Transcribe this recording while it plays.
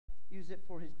use it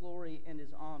for His glory and His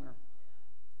honor.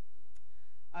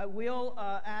 I will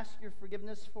ask your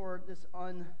forgiveness for this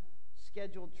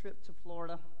unscheduled trip to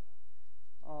Florida.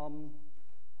 I'm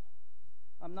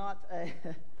not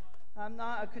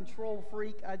a control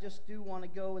freak. I just do want to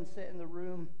go and sit in the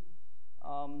room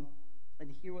and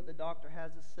hear what the doctor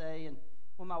has to say. And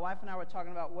when my wife and I were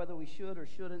talking about whether we should or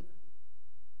shouldn't,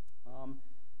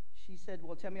 she said,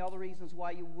 well, tell me all the reasons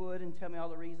why you would and tell me all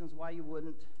the reasons why you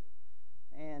wouldn't.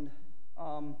 And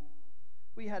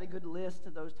we had a good list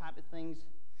of those type of things.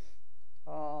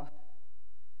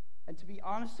 And to be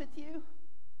honest with you,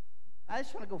 I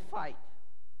just want to go fight.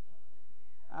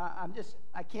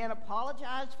 I can't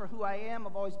apologize for who I am.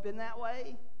 I've always been that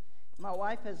way. My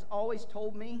wife has always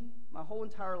told me my whole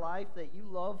entire life that you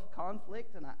love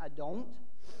conflict, and I don't.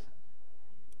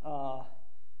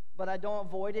 But I don't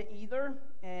avoid it either,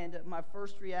 and my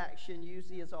first reaction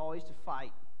usually is always to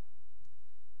fight.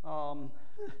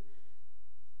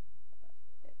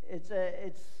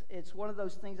 It's one of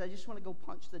those things. I just want to go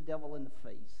punch the devil in the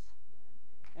face,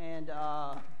 and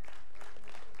I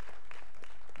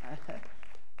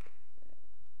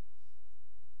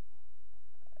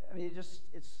mean,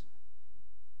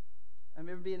 I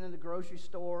remember being in the grocery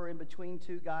store in between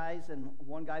two guys, and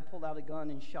one guy pulled out a gun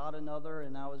and shot another,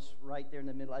 and I was right there in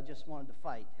the middle. I just wanted to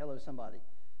fight. Hello, somebody.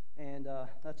 And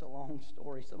that's a long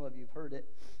story. Some of you have heard it.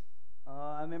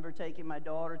 I remember taking my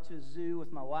daughter to a zoo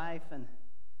with my wife, and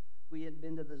we had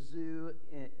been to the zoo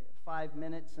in 5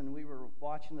 minutes, and we were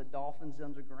watching the dolphins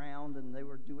underground, and they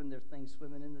were doing their thing,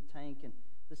 swimming in the tank, and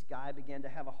this guy began to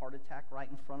have a heart attack right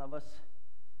in front of us,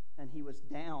 and he was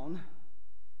down,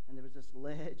 and there was this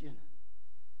ledge, and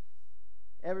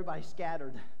everybody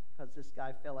scattered because this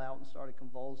guy fell out and started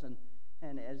convulsing.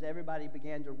 And as everybody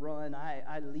began to run,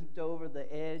 I leaped over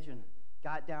the edge and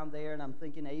got down there, and I'm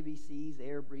thinking ABCs,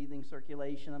 air, breathing,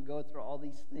 circulation. I'm going through all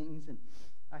these things, and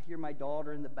I hear my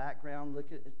daughter in the background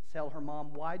tell her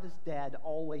mom, why does Dad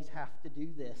always have to do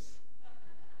this?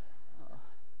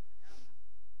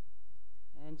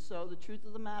 And so the truth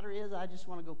of the matter is, I just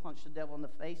want to go punch the devil in the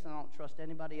face, and I don't trust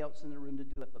anybody else in the room to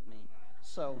do it but me.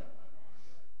 So,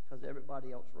 because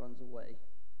everybody else runs away.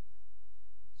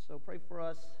 So pray for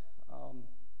us. It'll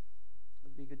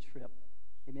be a good trip.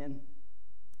 Amen.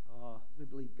 We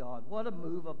believe God. What a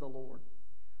move of the Lord.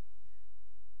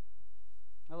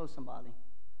 Hello, somebody.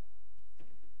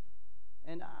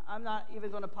 And I'm not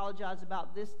even going to apologize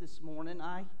about this morning.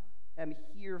 I am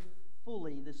here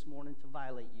fully this morning to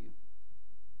violate you.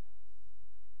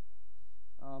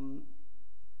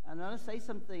 I'm going to say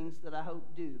some things that I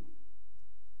hope do.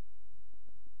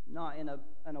 Not in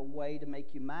a way to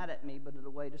make you mad at me, but in a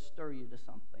way to stir you to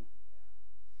something.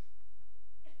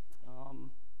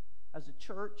 As a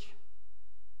church,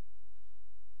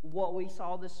 what we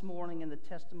saw this morning and the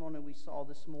testimony we saw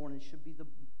this morning should be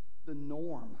the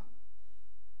norm.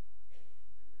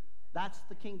 That's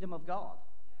the kingdom of God.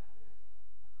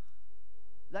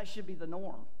 That should be the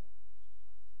norm.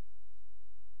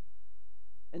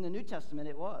 In the New Testament,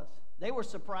 it was. They were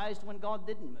surprised when God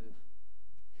didn't move.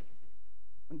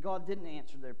 When God didn't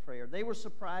answer their prayer. They were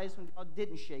surprised when God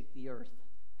didn't shake the earth.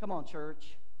 Come on,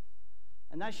 church.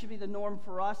 And that should be the norm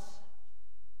for us.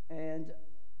 And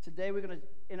today we're going to,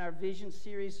 in our vision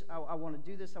series, I want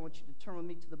to do this. I want you to turn with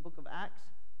me to the book of Acts,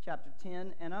 chapter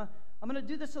 10. And I'm going to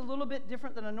do this a little bit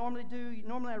different than I normally do.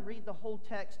 Normally I read the whole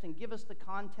text and give us the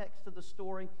context of the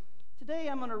story. Today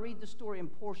I'm going to read the story in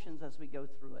portions as we go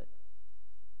through it.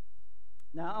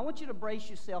 Now, I want you to brace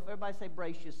yourself. Everybody say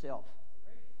brace yourself.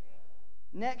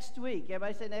 Next week.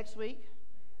 Everybody say next week.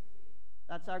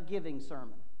 That's our giving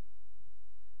sermon.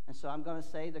 And so I'm going to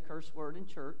say the curse word in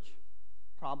church,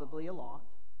 probably a lot.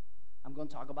 I'm going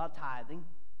to talk about tithing.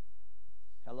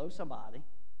 Hello, somebody.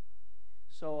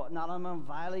 So not only am I going to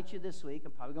violate you this week,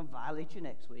 I'm probably going to violate you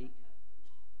next week.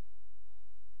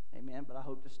 Amen. But I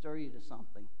hope to stir you to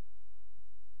something.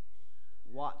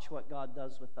 Watch what God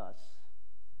does with us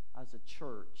as a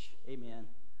church, amen,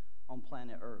 on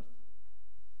planet Earth.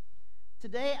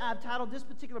 Today, I've titled this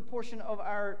particular portion of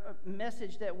our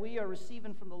message that we are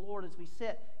receiving from the Lord as we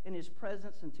sit in His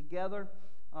presence and together.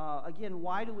 Again,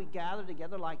 why do we gather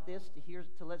together like this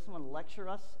to let someone lecture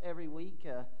us every week,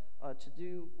 to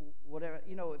do whatever?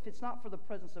 You know, if it's not for the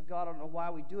presence of God, I don't know why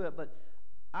we do it, but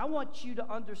I want you to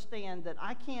understand that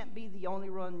I can't be the only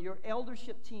one. Your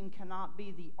eldership team cannot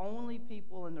be the only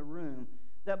people in the room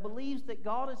that believes that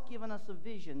God has given us a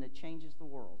vision that changes the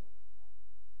world.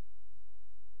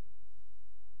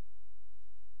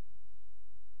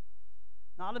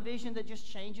 Not a vision that just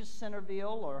changes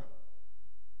Centerville or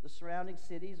the surrounding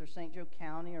cities or St. Joe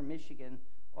County or Michigan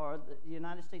or the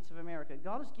United States of America.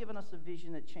 God has given us a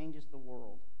vision that changes the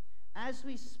world. as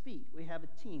we speak, we have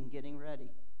a team getting ready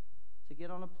to get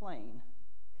on a plane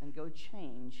and go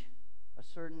change a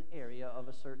certain area of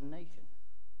a certain nation.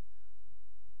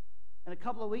 In a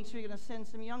couple of weeks, we're going to send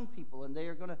some young people, and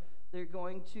they're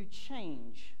going to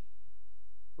change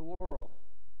the world.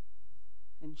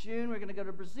 In June, we're going to go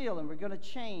to Brazil, and we're going to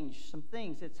change some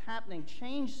things. It's happening.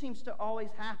 Change seems to always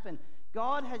happen.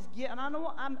 God has given,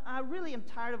 and I really am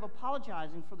tired of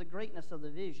apologizing for the greatness of the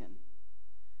vision.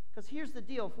 Because here's the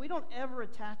deal. If we don't ever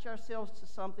attach ourselves to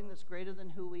something that's greater than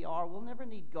who we are, we'll never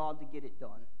need God to get it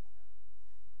done.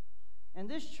 And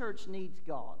this church needs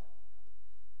God.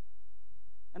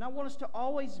 And I want us to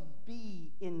always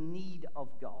be in need of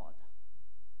God.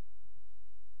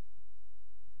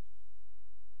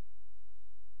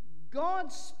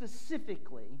 God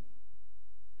specifically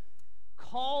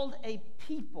called a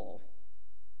people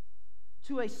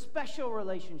to a special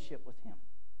relationship with Him.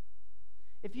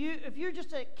 If you're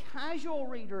just a casual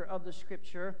reader of the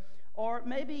Scripture, or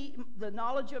maybe the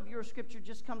knowledge of your Scripture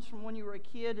just comes from when you were a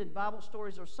kid in Bible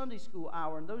stories or Sunday school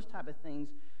hour and those type of things,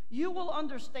 you will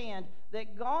understand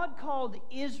that God called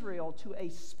Israel to a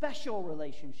special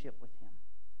relationship with Him.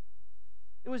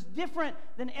 It was different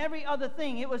than every other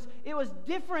thing. It was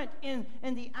different in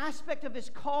the aspect of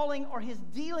His calling or His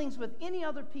dealings with any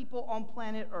other people on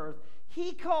planet Earth.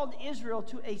 He called Israel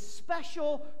to a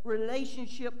special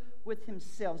relationship with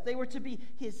Himself. They were to be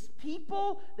His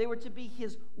people. They were to be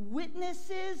His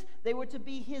witnesses. They were to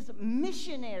be His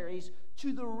missionaries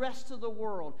to the rest of the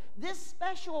world. This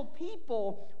special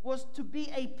people was to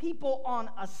be a people on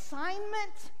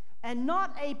assignment and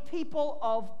not a people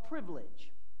of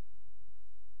privilege.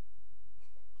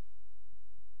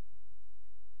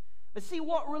 But see,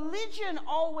 what religion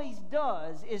always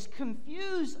does is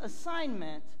confuse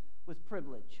assignment with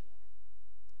privilege.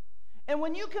 And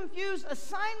when you confuse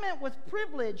assignment with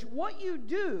privilege, what you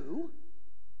do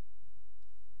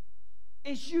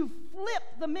is you flip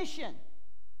the mission.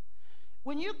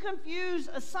 When you confuse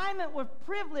assignment with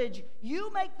privilege,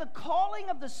 you make the calling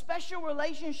of the special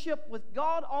relationship with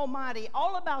God Almighty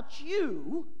all about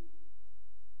you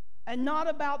and not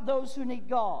about those who need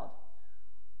God.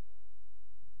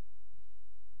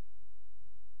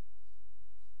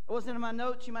 It wasn't in my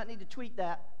notes. You might need to tweet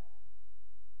that.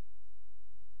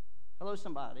 Hello,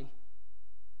 somebody.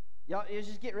 Y'all,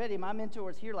 just get ready. My mentor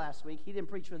was here last week. He didn't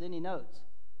preach with any notes.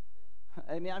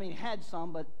 I mean, he had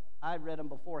some, but I read them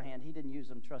beforehand. He didn't use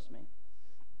them, trust me.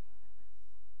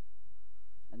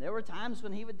 And there were times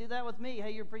when he would do that with me.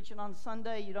 Hey, you're preaching on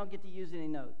Sunday. You don't get to use any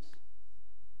notes.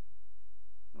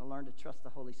 I'm going to learn to trust the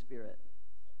Holy Spirit.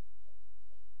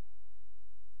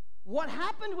 What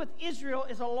happened with Israel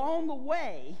is along the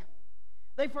way,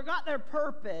 they forgot their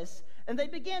purpose, and they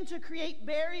began to create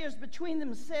barriers between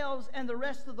themselves and the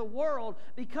rest of the world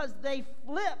because they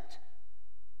flipped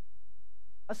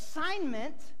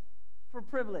assignment for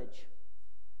privilege.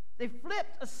 They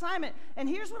flipped assignment. And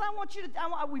here's what I want you to do.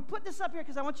 We put this up here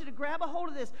because I want you to grab a hold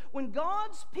of this. When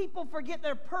God's people forget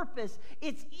their purpose,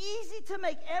 it's easy to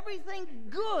make everything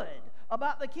good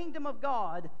about the kingdom of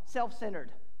God self-centered.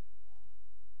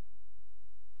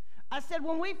 I said,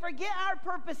 when we forget our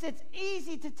purpose, it's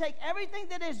easy to take everything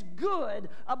that is good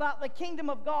about the kingdom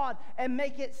of God and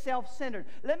make it self-centered.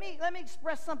 Let me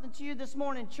express something to you this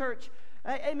morning, church.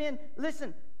 Amen.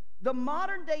 Listen, the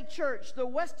modern day church, the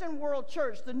Western world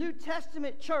church, the New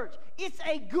Testament church, it's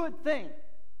a good thing.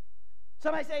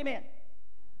 Somebody say amen.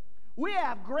 We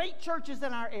have great churches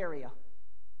in our area.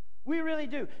 We really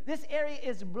do. This area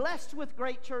is blessed with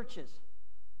great churches.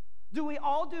 Do we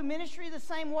all do ministry the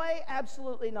same way?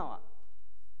 Absolutely not.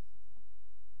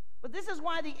 But this is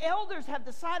why the elders have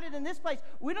decided in this place,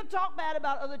 we don't talk bad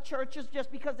about other churches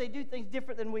just because they do things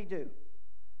different than we do.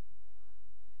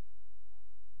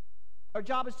 Our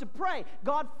job is to pray.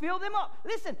 God, fill them up.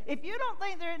 Listen, if you don't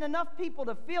think there are enough people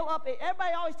to fill up,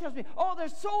 everybody always tells me, oh,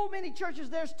 there's so many churches,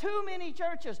 there's too many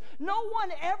churches. No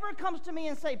one ever comes to me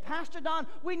and say, Pastor Don,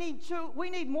 we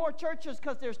need more churches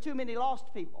because there's too many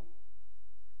lost people.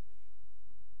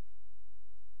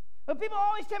 But people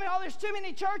always tell me, oh, there's too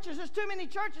many churches, there's too many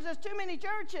churches, there's too many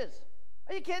churches.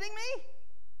 Are you kidding me?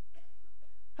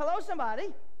 Hello, somebody?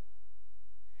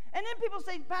 And then people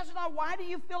say, Pastor Don, why do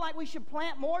you feel like we should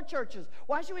plant more churches?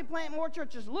 Why should we plant more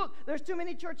churches? Look, there's too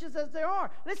many churches as there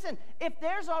are. Listen, if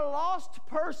there's a lost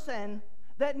person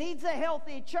that needs a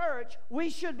healthy church, we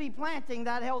should be planting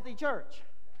that healthy church.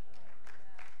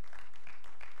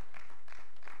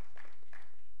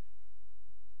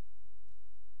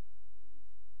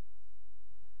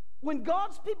 When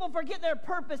God's people forget their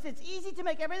purpose, it's easy to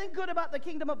make everything good about the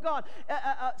kingdom of God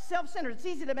self-centered. It's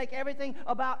easy to make everything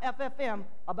about FFM,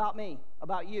 about me,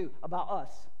 about you, about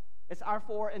us. It's our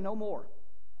four and no more.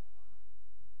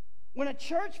 When a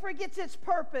church forgets its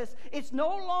purpose, it's no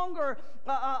longer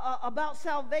about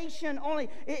salvation only.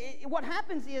 What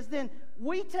happens is then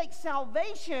we take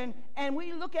salvation and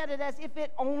we look at it as if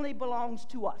it only belongs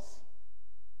to us.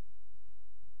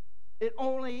 It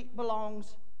only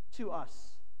belongs to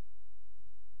us.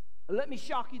 Let me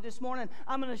shock you this morning.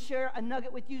 I'm going to share a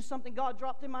nugget with you, something God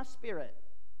dropped in my spirit.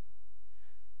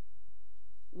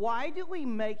 Why do we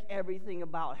make everything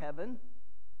about heaven?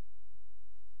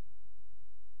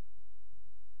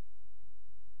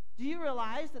 Do you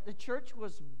realize that the church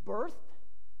was birthed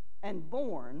and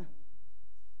born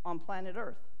on planet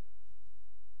Earth,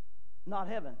 not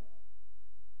heaven?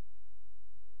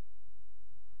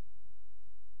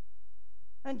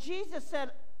 And Jesus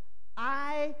said,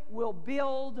 I will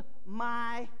build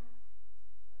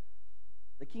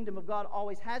the kingdom of God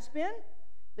always has been,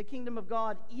 the kingdom of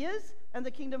God is, and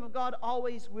the kingdom of God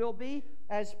always will be,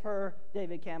 as per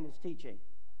David Campbell's teaching.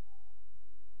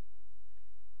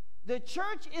 The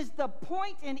church is the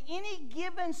point in any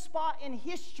given spot in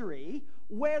history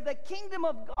where the kingdom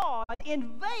of God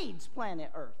invades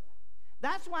planet Earth.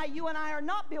 That's why you and I are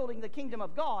not building the kingdom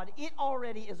of God. It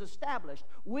already is established.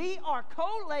 We are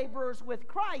co-laborers with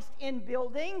Christ in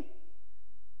building.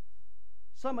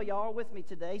 Some of y'all are with me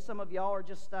today. Some of y'all are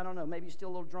just, I don't know, maybe you're still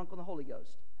a little drunk on the Holy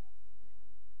Ghost.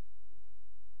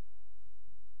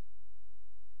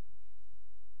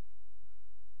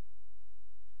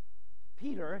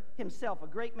 Peter himself, a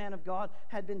great man of God,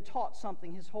 had been taught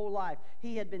something his whole life.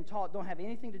 He had been taught, don't have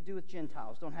anything to do with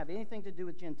Gentiles. Don't have anything to do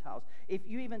with Gentiles. If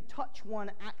you even touch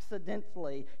one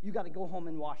accidentally, you got to go home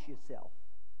and wash yourself.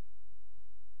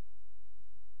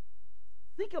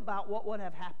 Think about what would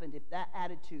have happened if that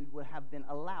attitude would have been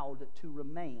allowed to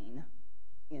remain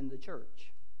in the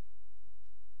church.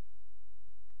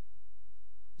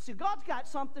 See, God's got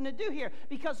something to do here,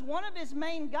 because one of his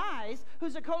main guys,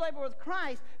 who's a co-laborer with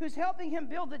Christ, who's helping him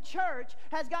build the church,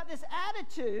 has got this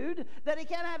attitude that he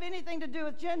can't have anything to do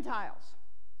with Gentiles.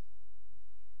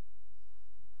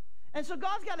 And so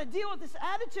God's got to deal with this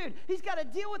attitude. He's got to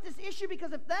deal with this issue,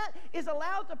 because if that is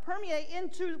allowed to permeate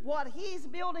into what he's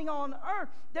building on earth,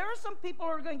 there are some people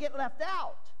who are going to get left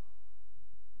out.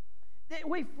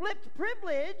 We flipped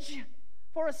privilege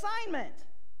for assignment.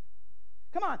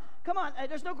 Come on, come on.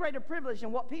 There's no greater privilege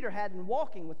than what Peter had in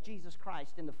walking with Jesus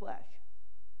Christ in the flesh.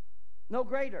 No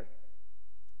greater.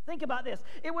 Think about this.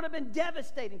 It would have been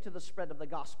devastating to the spread of the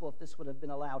gospel if this would have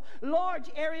been allowed. Large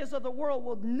areas of the world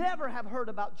will never have heard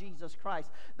about Jesus Christ.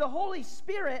 The Holy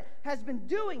Spirit has been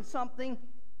doing something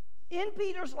in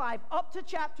Peter's life up to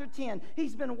chapter 10.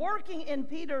 He's been working in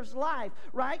Peter's life,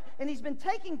 right? And he's been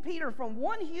taking Peter from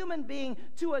one human being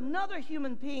to another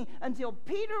human being until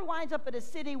Peter winds up at a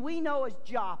city we know as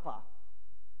Joppa.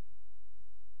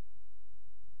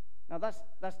 Now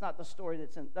that's not the story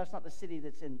that's not the city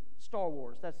that's in Star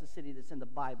Wars. That's the city that's in the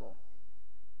Bible.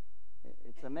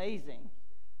 It's amazing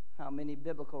how many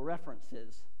biblical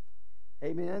references,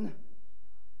 amen,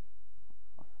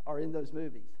 are in those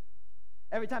movies.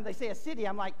 Every time they say a city,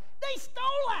 I'm like, they stole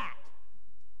that.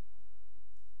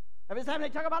 Every time they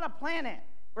talk about a planet,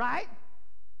 right?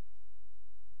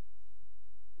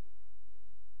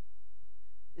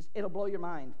 It'll blow your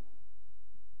mind.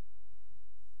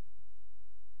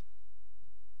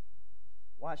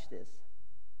 Watch this.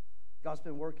 God's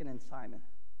been working in Simon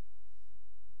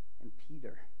and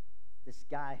Peter, this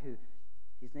guy who,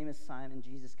 his name is Simon.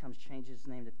 Jesus comes, changes his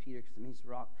name to Peter because it means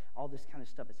rock. All this kind of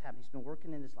stuff is happening. He's been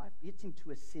working in his life. Gets him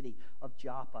to a city of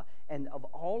Joppa. And of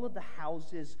all of the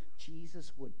houses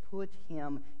Jesus would put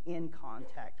him in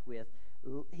contact with,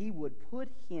 he would put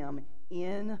him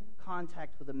in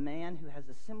contact with a man who has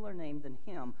a similar name than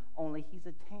him, only he's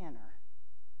a tanner.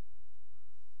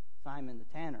 Simon the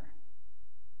tanner.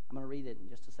 I'm going to read it in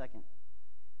just a second.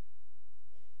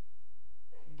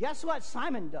 Guess what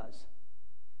Simon does?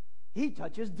 He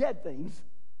touches dead things.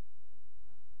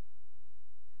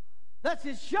 That's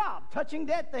his job, touching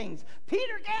dead things.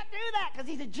 Peter can't do that because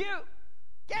he's a Jew.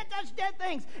 Can't touch dead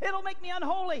things. It'll make me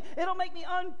unholy. It'll make me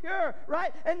impure,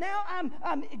 right? And now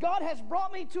God has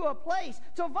brought me to a place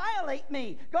to violate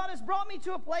me. God has brought me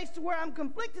to a place to where I'm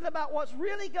conflicted about what's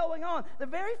really going on. The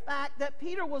very fact that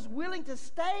Peter was willing to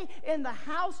stay in the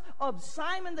house of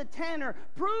Simon the tanner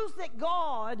proves that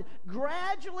God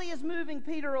gradually is moving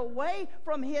Peter away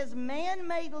from his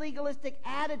man-made legalistic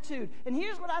attitude. And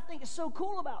here's what I think is so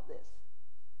cool about this.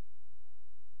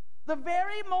 The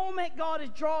very moment God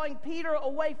is drawing Peter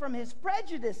away from his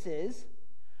prejudices,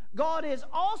 God is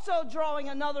also drawing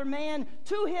another man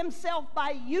to himself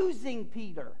by using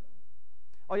Peter.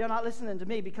 Oh, you're not listening to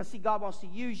me because, see, God wants to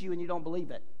use you and you don't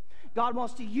believe it. God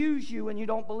wants to use you and you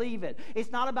don't believe it.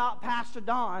 It's not about Pastor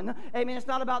Don. Amen. It's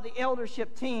not about the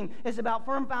eldership team. It's about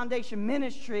Firm Foundation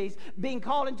Ministries being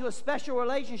called into a special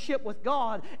relationship with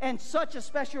God, and such a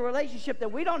special relationship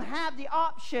that we don't have the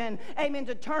option, amen,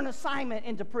 to turn assignment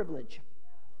into privilege.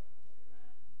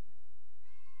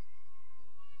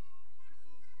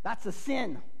 That's a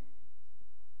sin.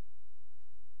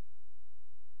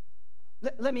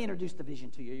 Let me introduce the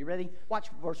vision to you. You ready? Watch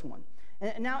verse 1.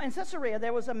 Now in Caesarea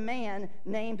there was a man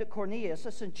named Cornelius,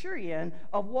 a centurion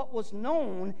of what was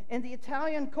known in the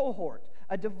Italian cohort,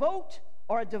 a devout,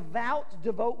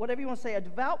 whatever you want to say, a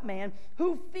devout man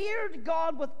who feared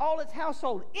God with all his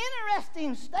household.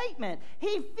 Interesting statement.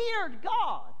 He feared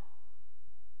God.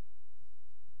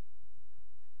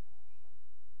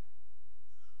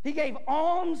 He gave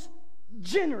alms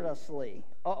generously.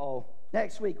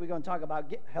 Next week we're going to talk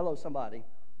about, hello somebody.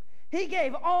 He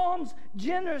gave alms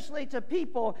generously to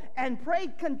people and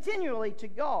prayed continually to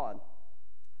God.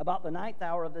 About the 9th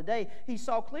hour of the day, he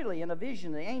saw clearly in a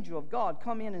vision the angel of God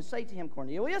come in and say to him,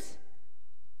 Cornelius.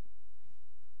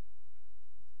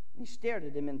 And he stared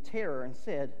at him in terror and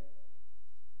said,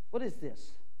 what is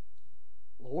this,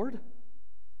 Lord?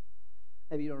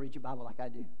 Maybe you don't read your Bible like I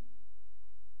do.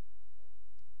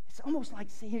 It's almost like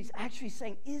he's actually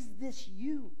saying, is this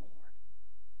you, Lord?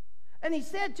 And he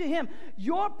said to him,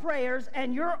 your prayers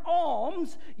and your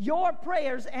alms, your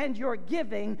prayers and your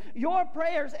giving, your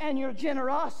prayers and your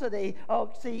generosity.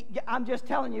 Oh, see, I'm just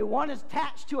telling you, one is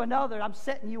attached to another. I'm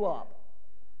setting you up.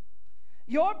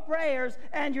 Your prayers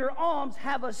and your alms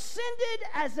have ascended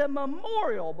as a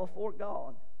memorial before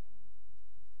God.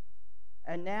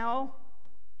 And now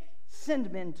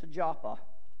send men to Joppa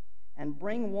and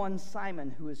bring one Simon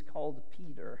who is called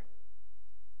Peter.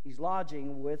 He's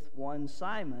lodging with one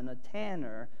Simon, a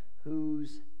tanner,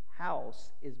 whose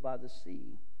house is by the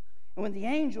sea. And when the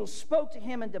angel spoke to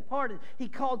him and departed, he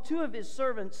called 2 of his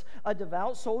servants, a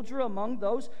devout soldier among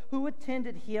those who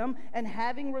attended him, and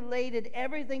having related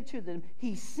everything to them,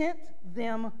 he sent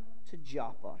them to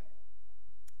Joppa.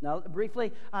 Now,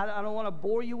 briefly, I don't want to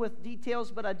bore you with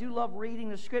details, but I do love reading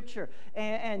the Scripture.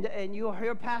 And you'll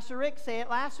hear Pastor Rick say it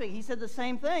last week. He said the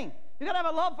same thing. You've got to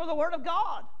have a love for the Word of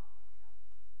God.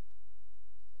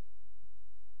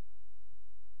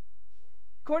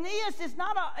 Cornelius is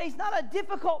he's not a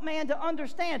difficult man to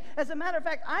understand. As a matter of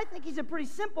fact, I think he's a pretty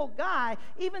simple guy,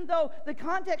 even though the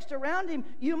context around him,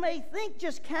 you may think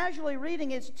just casually reading,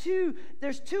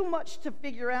 there's too much to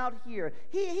figure out here.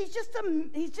 He's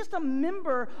just a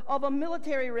member of a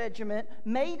military regiment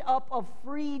made up of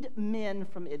freed men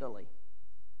from Italy.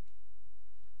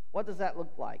 What does that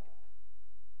look like?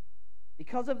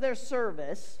 Because of their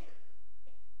service,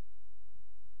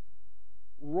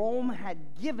 Rome had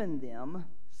given them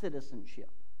citizenship.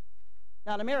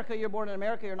 Now, in America, you're born in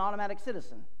America, you're an automatic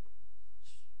citizen,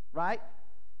 right?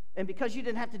 And because you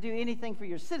didn't have to do anything for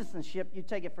your citizenship, you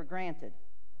take it for granted.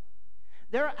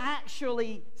 There are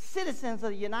actually citizens of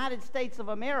the United States of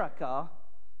America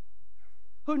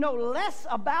who know less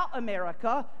about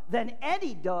America than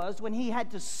Eddie does when he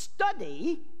had to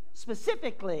study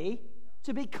specifically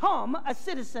to become a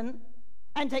citizen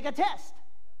and take a test.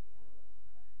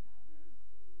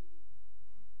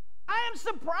 I am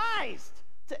surprised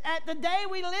at the day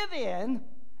we live in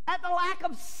at the lack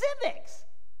of civics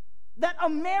that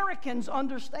Americans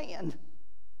understand.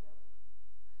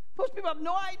 Most people have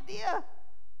no idea.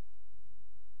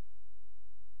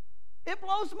 It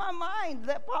blows my mind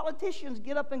that politicians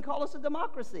get up and call us a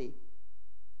democracy.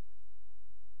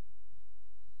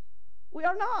 We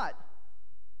are not.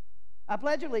 I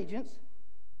pledge allegiance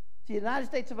to the United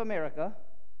States of America,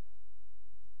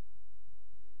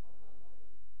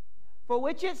 for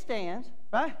which it stands,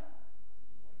 right?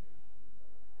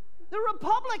 The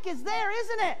republic is there,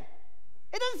 isn't it?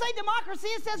 It doesn't say democracy,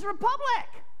 it says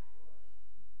republic.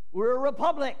 We're a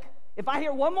republic. If I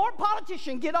hear one more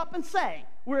politician get up and say,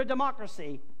 we're a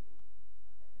democracy,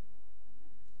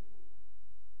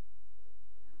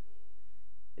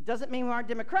 it doesn't mean we aren't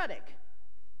democratic.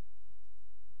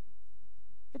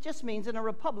 It just means in a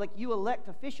republic, you elect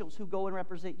officials who go and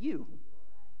represent you.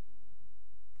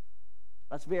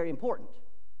 That's very important.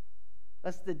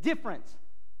 That's the difference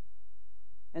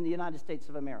in the United States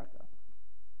of America.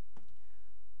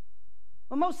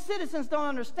 Well, most citizens don't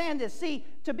understand this. See,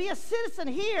 to be a citizen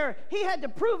here, he had to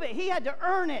prove it. He had to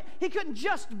earn it. He couldn't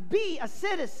just be a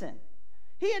citizen.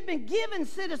 He had been given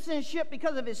citizenship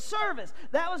because of his service.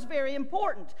 That was very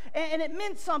important. And it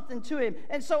meant something to him.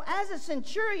 And so as a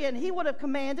centurion, he would have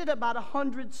commanded about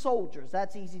 100 soldiers.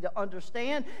 That's easy to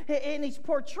understand. And he's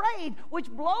portrayed, which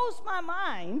blows my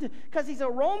mind, because he's a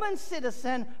Roman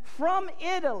citizen from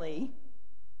Italy.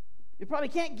 You probably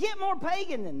can't get more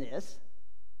pagan than this.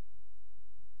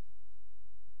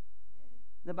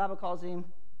 The Bible calls him,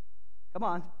 come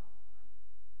on,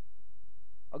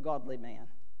 a godly man,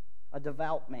 a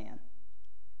devout man.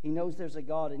 He knows there's a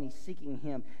God and he's seeking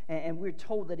him. And we're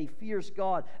told that he fears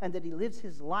God and that he lives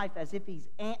his life as if he's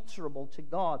answerable to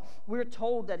God. We're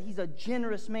told that he's a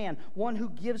generous man, one who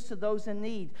gives to those in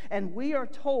need. And we are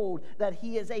told that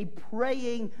he is a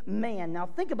praying man. Now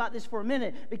think about this for a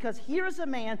minute, because here is a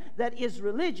man that is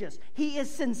religious. He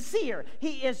is sincere.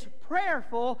 He is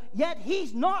prayerful, yet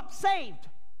he's not saved.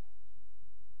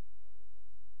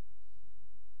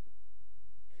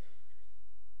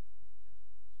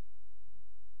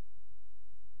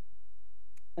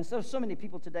 And so many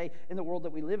people today in the world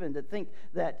that we live in that think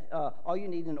that all you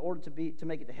need in order to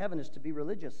make it to heaven is to be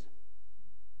religious,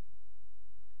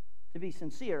 to be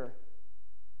sincere,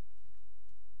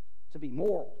 to be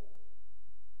moral.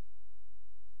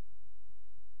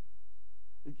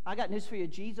 I got news for you.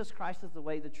 Jesus Christ is the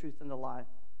way, the truth, and the life.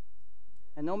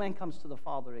 And no man comes to the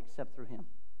Father except through him.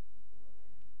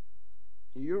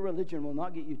 Your religion will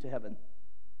not get you to heaven.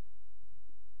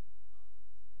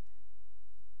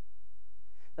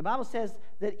 The Bible says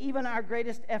that even our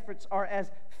greatest efforts are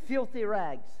as filthy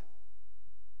rags.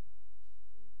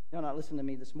 Y'all not listening to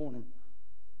me this morning.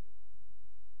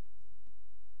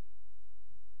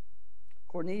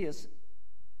 Cornelius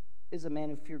is a man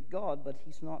who feared God, but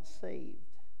he's not saved.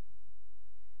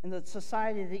 In the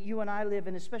society that you and I live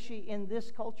in, especially in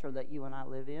this culture that you and I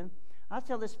live in, I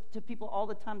tell this to people all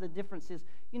the time. The difference is,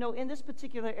 in this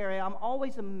particular area, I'm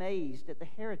always amazed at the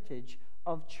heritage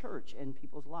of church in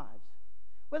people's lives.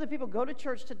 Whether people go to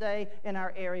church today in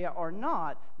our area or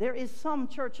not, there is some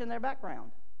church in their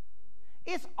background.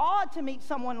 It's odd to meet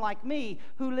someone like me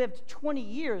who lived 20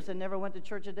 years and never went to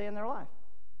church a day in their life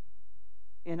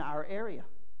in our area.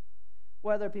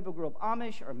 Whether people grew up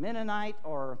Amish or Mennonite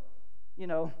or,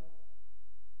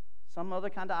 some other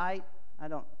kind of ite, I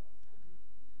don't.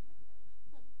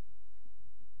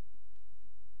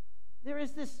 There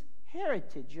is this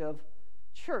heritage of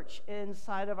church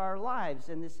inside of our lives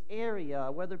in this area,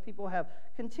 whether people have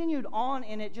continued on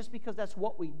in it just because that's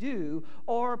what we do,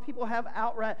 or people have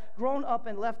outright grown up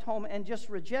and left home and just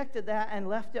rejected that and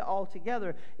left it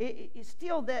altogether. It's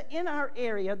still that in our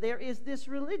area there is this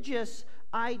religious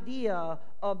idea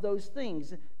of those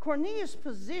things. Cornelius'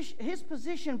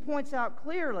 position points out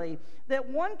clearly that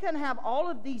one can have all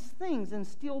of these things and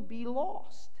still be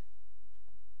lost.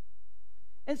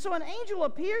 And so an angel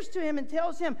appears to him and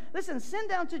tells him, listen, send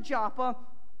down to Joppa.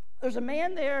 There's a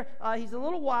man there. He's a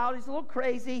little wild. He's a little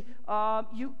crazy.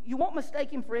 You won't mistake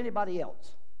him for anybody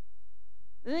else.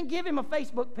 They didn't give him a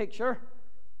Facebook picture.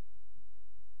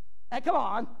 Hey, come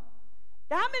on.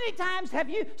 How many times have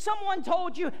someone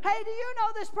told you, hey, do you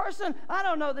know this person? I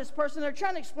don't know this person. They're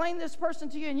trying to explain this person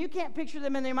to you, and you can't picture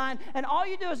them in your mind. And all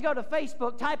you do is go to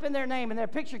Facebook, type in their name, and their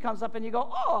picture comes up, and you go,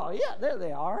 oh, yeah, there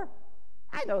they are.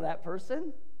 I know that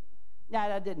person. Nah,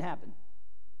 that didn't happen.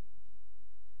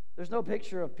 There's no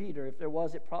picture of Peter. If there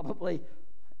was, it probably,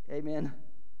 amen.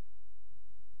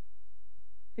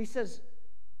 He says,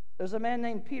 there's a man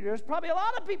named Peter. There's probably a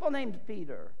lot of people named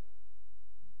Peter.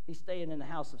 He's staying in the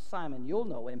house of Simon. You'll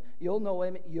know him. You'll know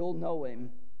him. You'll know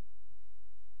him.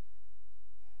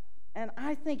 And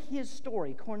I think his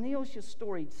story, Cornelius'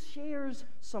 story, shares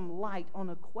some light on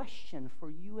a question for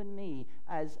you and me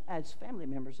as family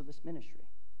members of this ministry.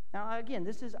 Now, again,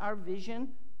 this is our vision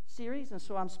series, and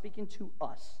so I'm speaking to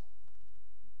us.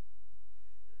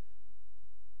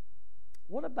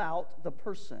 What about the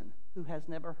person who has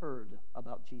never heard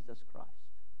about Jesus Christ?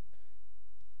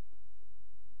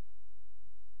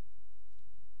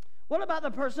 What about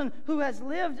the person who has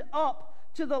lived up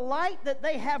to the light that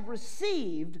they have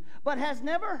received, but has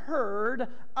never heard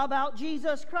about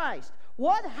Jesus Christ?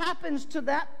 What happens to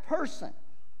that person?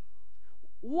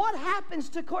 What happens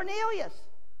to Cornelius?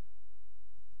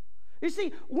 You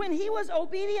see, when he was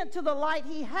obedient to the light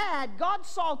he had, God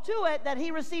saw to it that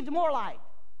he received more light.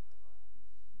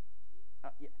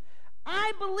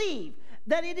 I believe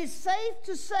that it is safe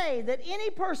to say that any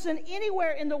person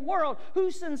anywhere in the world who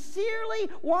sincerely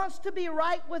wants to be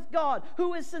right with God,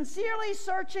 who is sincerely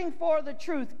searching for the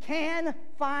truth, can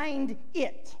find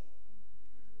it.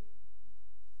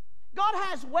 God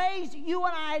has ways you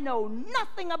and I know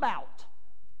nothing about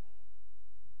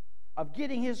of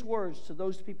getting his words to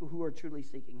those people who are truly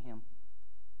seeking him.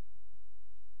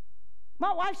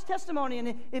 My wife's testimony,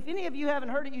 and if any of you haven't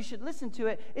heard it, you should listen to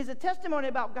it, is a testimony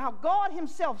about how God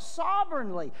himself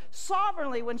sovereignly,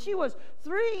 when she was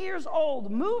 3 years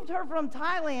old, moved her from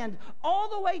Thailand all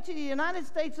the way to the United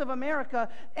States of America,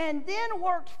 and then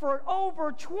worked for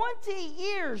over 20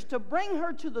 years to bring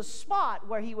her to the spot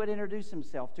where he would introduce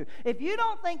himself to. If you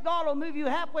don't think God will move you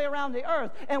halfway around the earth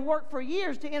and work for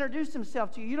years to introduce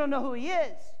himself to you, you don't know who he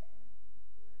is.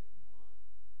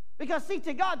 Because, see,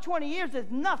 to God, 20 years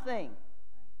is nothing.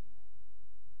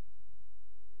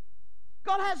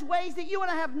 God has ways that you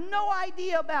and I have no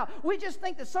idea about. We just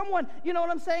think that someone, you know what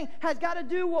I'm saying, has got to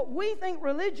do what we think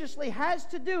religiously has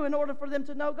to do in order for them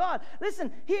to know God.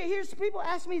 Listen, here's people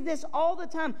ask me this all the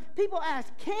time. People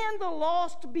ask, can the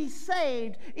lost be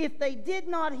saved if they did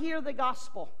not hear the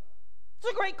gospel?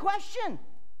 It's a great question.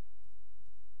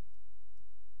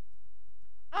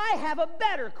 I have a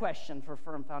better question for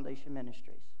Firm Foundation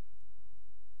Ministries.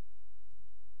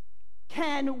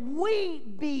 Can we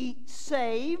be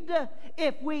saved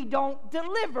if we don't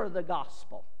deliver the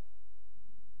gospel?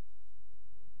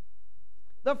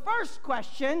 The first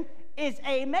question is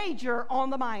a major on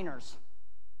the minors.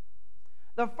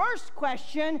 The first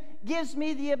question gives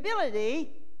me the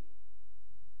ability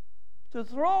to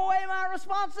throw away my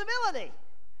responsibility.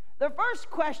 The first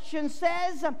question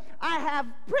says, I have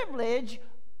privilege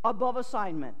above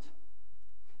assignment.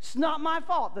 It's not my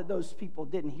fault that those people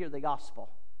didn't hear the gospel.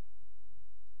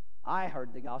 I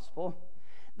heard the gospel.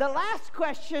 The last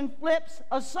question flips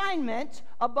assignment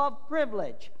above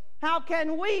privilege. How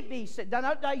can we be saved?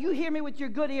 Now, you hear me with your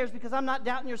good ears, because I'm not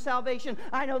doubting your salvation.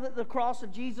 I know that the cross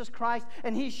of Jesus Christ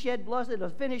and his shed blood is a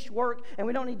finished work, and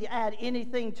we don't need to add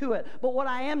anything to it. But what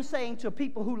I am saying to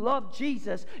people who love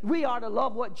Jesus, we are to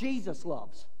love what Jesus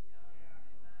loves.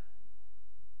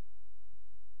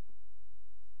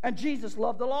 And Jesus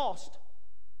loved the lost.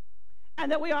 And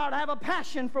that we ought to have a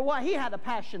passion for what he had a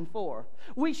passion for.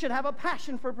 We should have a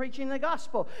passion for preaching the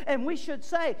gospel. And we should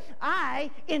say,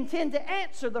 I intend to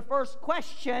answer the first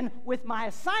question with my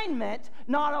assignment,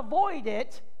 not avoid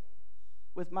it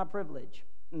with my privilege.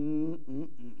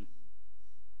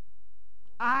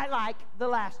 I like the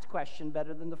last question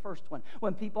better than the first one,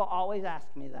 when people always ask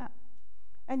me that.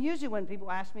 And usually when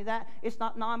people ask me that, it's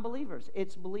not non-believers,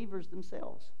 it's believers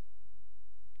themselves.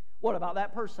 What about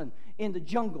that person in the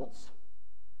jungles?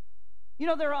 You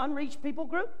know there are unreached people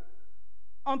group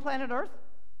on planet Earth?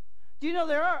 Do you know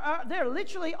there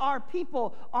literally are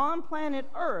people on planet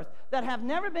Earth that have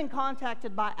never been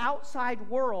contacted by outside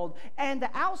world, and the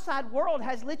outside world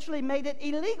has literally made it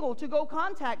illegal to go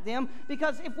contact them,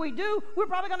 because if we do, we're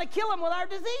probably going to kill them with our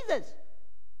diseases.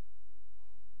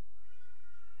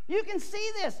 You can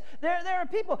see this. There are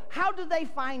people. How do they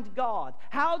find God?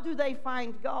 How do they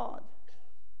find God?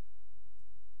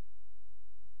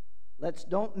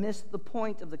 Don't miss the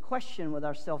point of the question with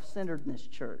our self-centeredness,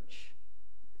 church.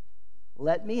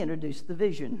 Let me introduce the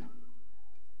vision.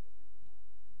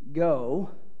 Go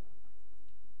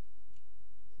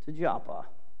to Joppa.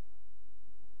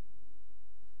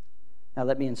 Now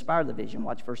let me inspire the vision.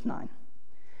 Watch verse 9.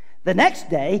 The next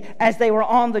day, as they were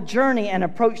on the journey and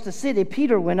approached the city,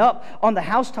 Peter went up on the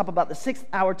housetop about the 6th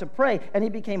hour to pray, and he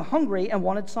became hungry and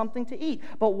wanted something to eat.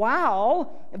 But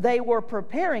while they were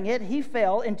preparing it, he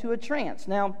fell into a trance.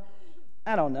 Now,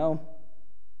 I don't know.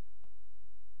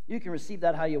 You can receive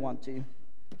that how you want to.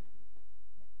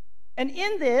 And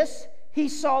in this, he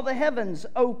saw the heavens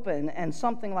open and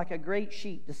something like a great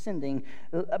sheet descending,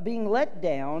 being let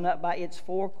down by its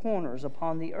four corners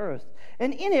upon the earth.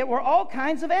 And in it were all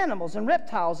kinds of animals and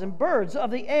reptiles and birds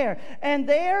of the air. And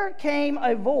there came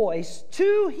a voice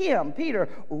to him, Peter,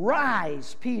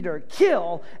 "Rise, Peter,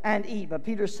 kill and eat." But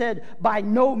Peter said, "By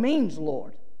no means,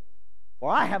 Lord. For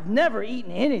I have never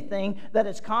eaten anything that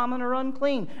is common or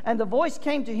unclean." And the voice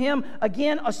came to him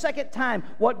again a second time,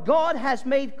 "What God has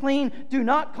made clean, do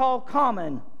not call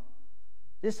common."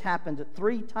 This happened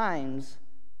 3 times,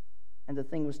 and the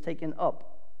thing was taken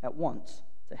up at once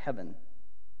to heaven.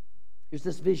 Here's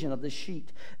this vision of the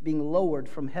sheet being lowered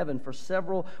from heaven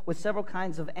with several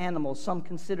kinds of animals. Some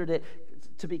considered it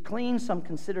to be clean, some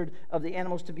considered of the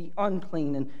animals to be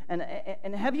unclean.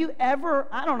 And have you ever,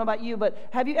 I don't know about you, but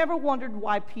have you ever wondered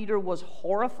why Peter was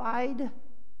horrified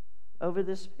over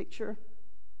this picture? Have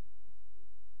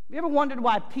you ever wondered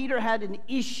why Peter had an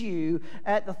issue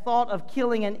at the thought of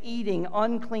killing and eating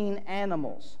unclean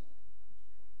animals?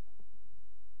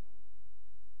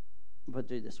 I'll put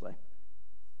it this way.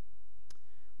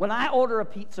 When I order a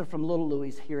pizza from Little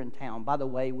Louie's here in town, by the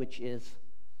way, which is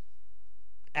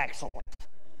excellent.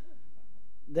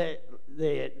 They're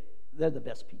the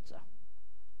best pizza.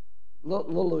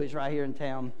 Little Louie's right here in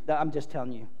town. I'm just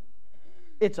telling you.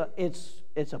 it's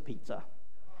a pizza.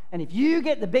 And if you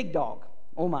get the big dog,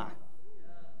 oh my,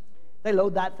 they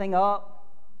load that thing up.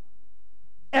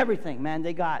 Everything, man.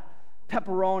 They got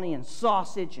pepperoni and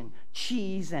sausage and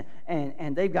cheese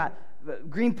and they've got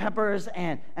green peppers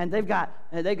and they've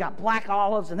got black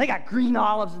olives and they got green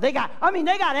olives. They got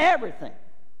everything.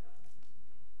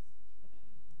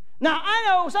 Now, I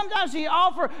know sometimes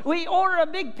we order a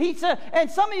big pizza,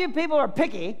 and some of you people are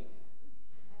picky.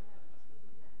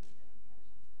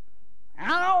 I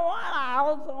don't want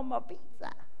olives on my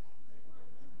pizza.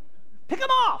 Pick them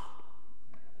off.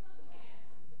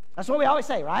 That's what we always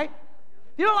say, right?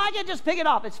 If you don't like it, just pick it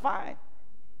off. It's fine.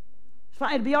 It's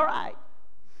fine. It'll be all right.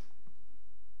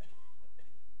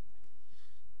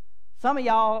 Some of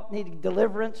y'all need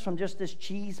deliverance from just this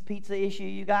cheese pizza issue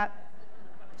you got.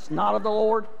 It's not of the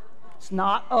Lord. It's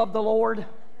not of the Lord.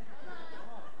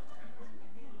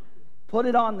 Put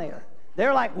it on there.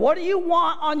 They're like, what do you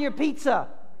want on your pizza?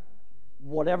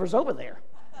 Whatever's over there.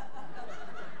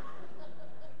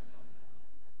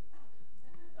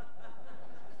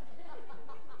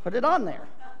 Put it on there.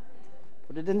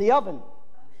 Put it in the oven.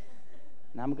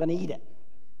 And I'm going to eat it.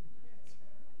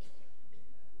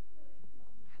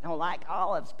 I don't like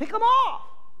olives. Pick them off.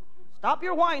 Stop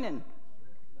your whining.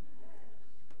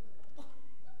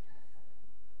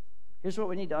 Here's what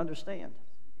we need to understand.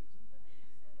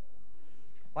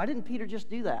 Why didn't Peter just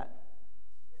do that?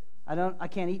 I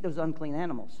can't eat those unclean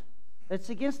animals. It's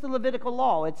against the Levitical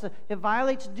law. It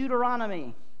violates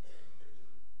Deuteronomy.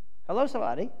 Hello,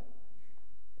 somebody.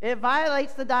 It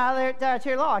violates the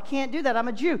dietary law. I can't do that. I'm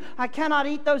a Jew. I cannot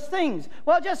eat those things.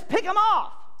 Well, just pick them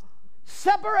off.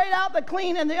 Separate out the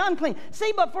clean and the unclean.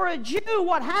 See, but for a Jew,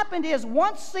 what happened is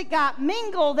once it got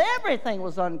mingled, everything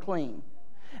was unclean.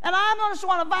 And I just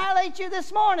want to violate you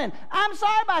this morning. I'm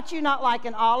sorry about you not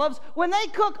liking olives. When they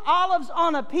cook olives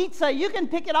on a pizza, you can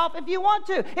pick it off if you want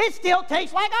to. It still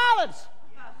tastes like olives.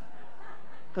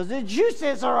 Because the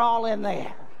juices are all in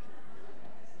there.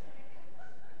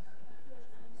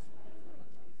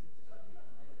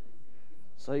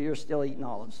 So you're still eating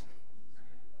olives.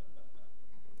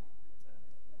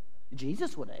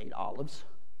 Jesus would have ate olives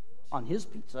on his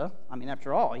pizza. I mean,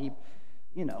 after all,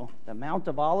 the Mount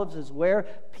of Olives is where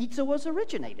pizza was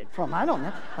originated from. I don't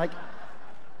know. I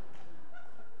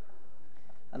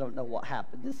don't know what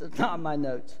happened. This is not my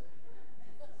notes.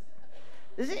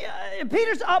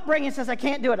 Peter's upbringing says, I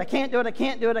can't do it, I can't do it, I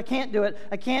can't do it, I can't do it,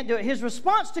 I can't do it. His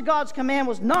response to God's command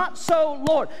was, not so,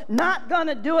 Lord. Not going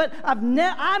to do it. I've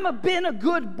been a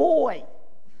good boy.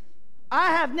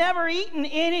 I have never eaten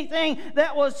anything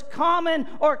that was common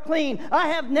or clean. I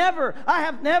have never. I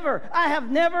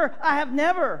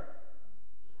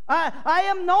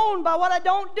am known by what I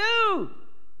don't do.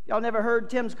 Y'all never heard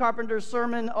Tim Carpenter's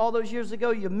sermon all those years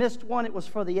ago? You missed one. It was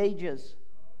for the ages.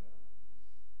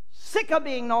 Sick of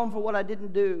being known for what I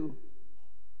didn't do.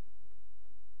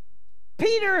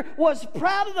 Peter was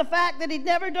proud of the fact that he'd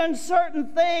never done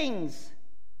certain things.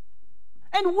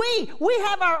 And we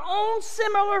have our own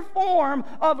similar form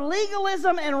of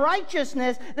legalism and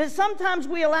righteousness that sometimes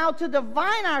we allow to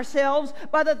divine ourselves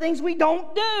by the things we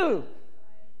don't do.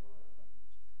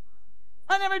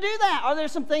 I never do that. Are there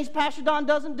some things Pastor Don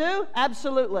doesn't do?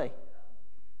 Absolutely.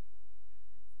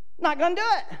 Not going to do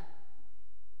it.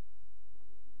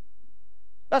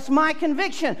 That's my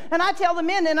conviction. And I tell the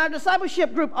men in our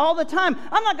discipleship group all the time,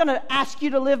 I'm not going to ask you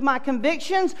to live my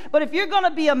convictions, but if you're going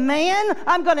to be a man,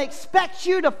 I'm going to expect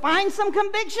you to find some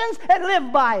convictions and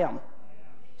live by them.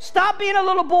 Stop being a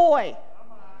little boy.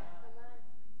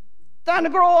 Time to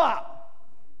grow up.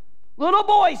 Little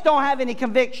boys don't have any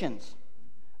convictions.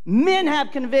 Men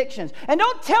have convictions. And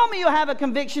don't tell me you have a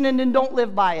conviction and then don't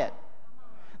live by it.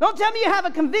 Don't tell me you have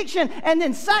a conviction and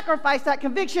then sacrifice that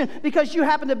conviction because you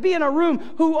happen to be in a room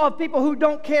of people who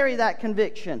don't carry that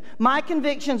conviction. My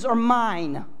convictions are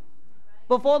mine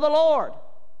before the Lord.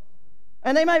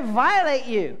 And they may violate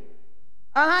you.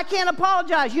 And I can't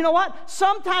apologize. You know what?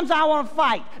 Sometimes I want to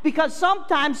fight because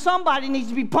sometimes somebody needs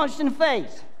to be punched in the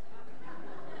face.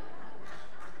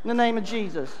 In the name of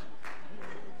Jesus.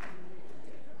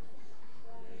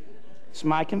 It's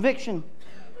my conviction.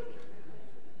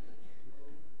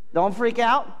 Don't freak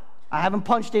out. I haven't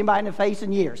punched anybody in the face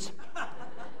in years.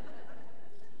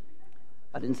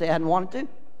 I didn't say I hadn't wanted to.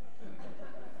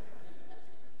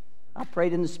 I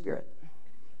prayed in the Spirit.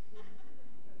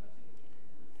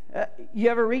 You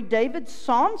ever read David's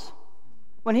Psalms?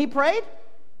 When he prayed?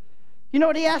 You know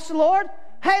what he asked the Lord?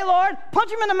 Hey, Lord,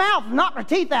 punch him in the mouth and knock their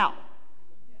teeth out.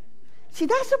 See,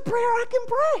 that's a prayer I can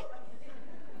pray.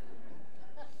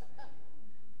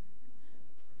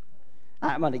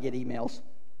 I'm going to get emails.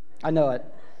 I know it.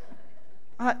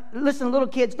 Listen, little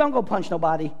kids, don't go punch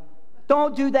nobody.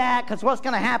 Don't do that, because what's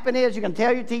going to happen is you're going to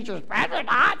tell your teachers, Pastor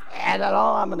Don said, and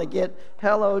I'm going to get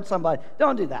helloed somebody.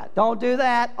 Don't do that. Don't do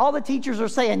that. All the teachers are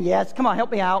saying yes. Come on,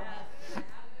 help me out.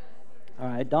 All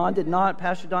right,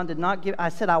 Pastor Don did not give. I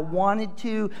said I wanted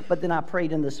to, but then I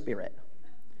prayed in the Spirit.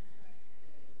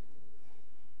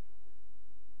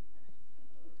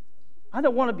 I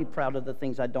don't want to be proud of the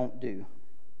things I don't do.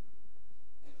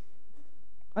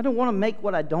 I don't want to make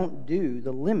what I don't do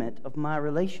the limit of my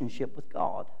relationship with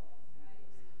God.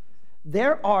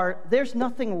 There's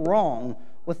nothing wrong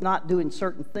with not doing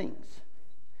certain things.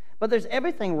 But there's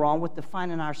everything wrong with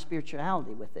defining our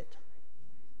spirituality with it.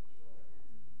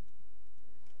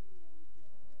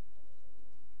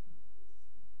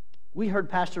 We heard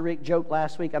Pastor Rick joke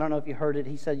last week. I don't know if you heard it.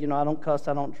 He said, I don't cuss,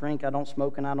 I don't drink, I don't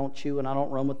smoke, and I don't chew, and I don't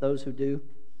run with those who do.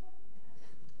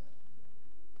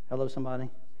 Hello, somebody?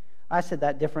 I said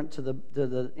that different to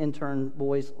the intern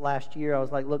boys last year. I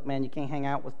was like, look, man, you can't hang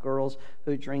out with girls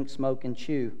who drink, smoke, and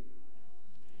chew.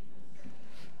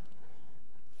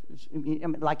 I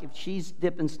mean, like if she's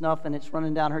dipping snuff and it's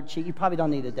running down her cheek, you probably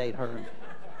don't need to date her.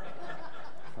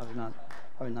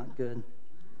 Probably not good.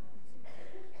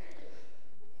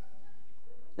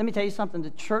 Let me tell you something.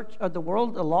 The church, the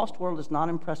lost world is not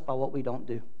impressed by what we don't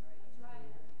do.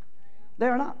 They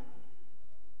are not.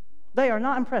 They are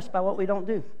not impressed by what we don't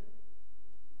do.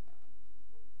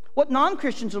 What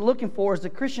non-Christians are looking for is a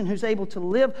Christian who's able to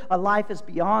live a life that's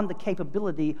beyond the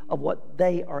capability of what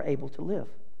they are able to live.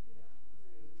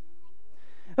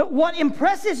 What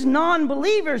impresses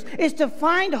non-believers is to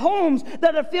find homes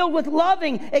that are filled with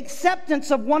loving acceptance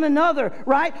of one another,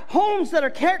 right? Homes that are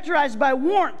characterized by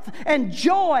warmth and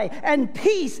joy and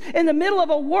peace in the middle of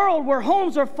a world where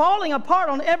homes are falling apart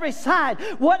on every side.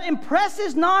 What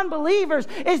impresses non-believers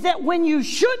is that when you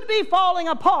should be falling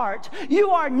apart,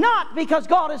 you are not, because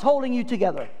God is holding you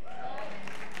together.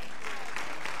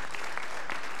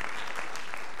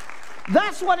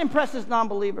 That's what impresses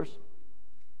non-believers.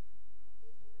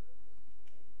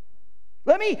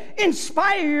 Let me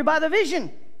inspire you by the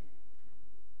vision.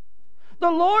 The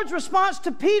Lord's response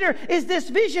to Peter is this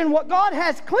vision: what God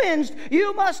has cleansed,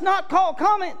 you must not call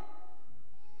common.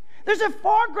 There's a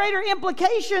far greater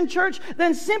implication, church,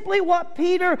 than simply what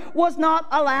Peter was not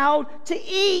allowed to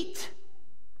eat.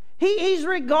 He's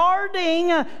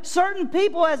regarding certain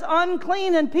people as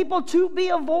unclean and people to be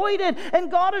avoided.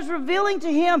 And God is revealing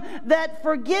to him that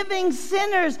forgiving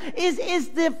sinners is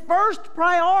the first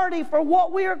priority for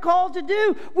what we are called to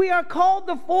do. We are called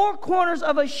the four corners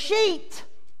of a sheet.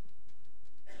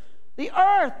 The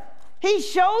earth. He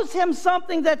shows him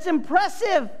something that's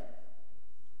impressive.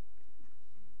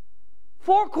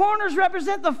 Four corners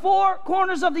represent the four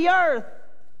corners of the earth.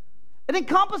 It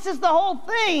encompasses the whole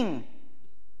thing.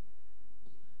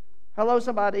 Hello,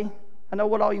 somebody. I know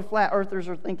what all you flat earthers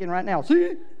are thinking right now.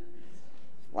 See?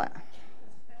 Flat.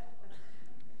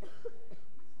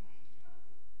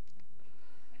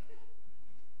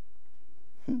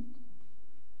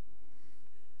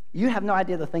 You have no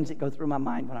idea the things that go through my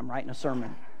mind when I'm writing a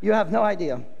sermon. You have no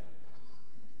idea.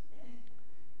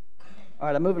 All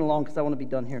right, I'm moving along because I want to be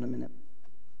done here in a minute.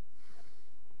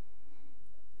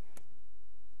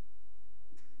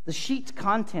 The sheet's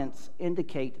contents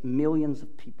indicate millions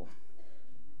of people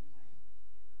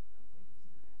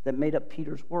that made up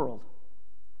Peter's world.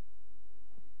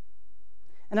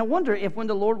 And I wonder if when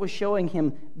the Lord was showing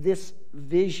him this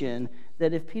vision,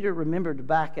 that if Peter remembered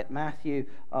back at Matthew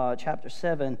chapter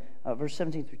 7, verse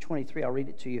 17 through 23, I'll read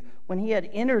it to you. When he had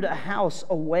entered a house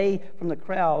away from the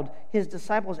crowd, his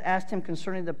disciples asked him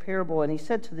concerning the parable, and he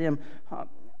said to them,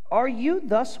 "Are you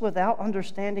thus without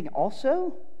understanding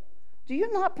also? Do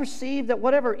you not perceive that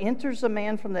whatever enters a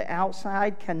man from the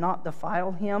outside cannot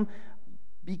defile him,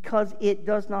 because it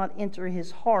does not enter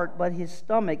his heart but his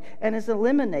stomach, and is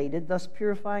eliminated, thus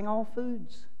purifying all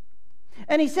foods?"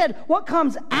 And he said, "What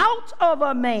comes out of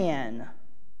a man,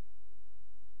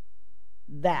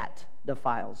 that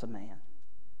defiles a man.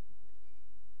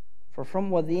 For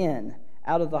from within,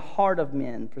 out of the heart of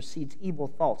men, proceeds evil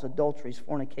thoughts, adulteries,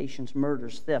 fornications,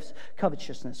 murders, thefts,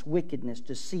 covetousness, wickedness,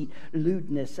 deceit,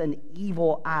 lewdness, an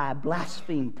evil eye,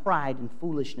 blasphemy, pride, and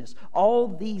foolishness. All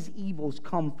these evils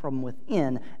come from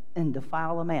within and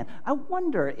defile a man." I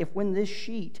wonder if when this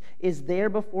sheet is there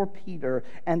before Peter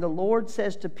and the Lord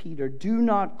says to Peter, "Do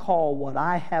not call what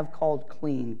I have called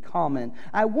clean common,"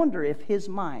 I wonder if his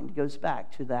mind goes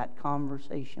back to that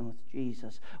conversation with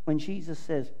Jesus when Jesus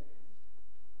says,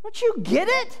 "Don't you get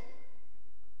it?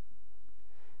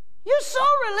 You're so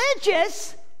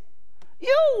religious.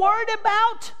 You're worried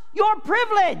about your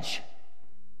privilege.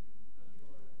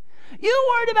 You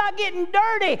worried about getting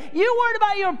dirty. You worried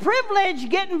about your privilege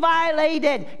getting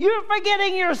violated. You're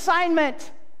forgetting your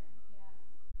assignment.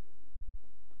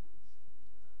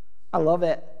 I love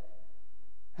it.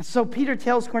 And so Peter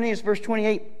tells Cornelius, verse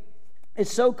 28,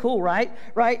 it's so cool, right?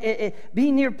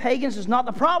 Being near pagans is not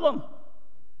the problem.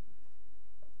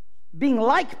 Being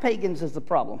like pagans is the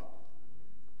problem.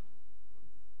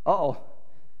 Uh-oh.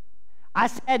 I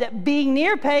said being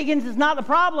near pagans is not the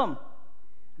problem.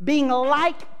 Being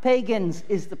like pagans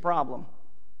is the problem.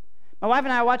 My wife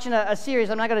and I are watching a series.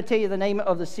 I'm not going to tell you the name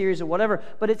of the series or whatever,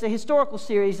 but it's a historical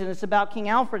series, and it's about King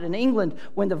Alfred in England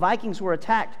when the Vikings were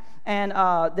attacked. And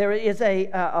there is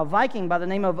a Viking by the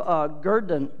name of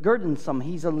Gurdensome.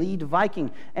 He's a lead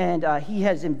Viking, and he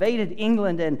has invaded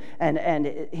England, and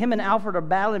him and Alfred are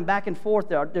battling back and forth.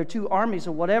 They're two armies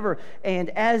or whatever. And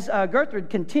as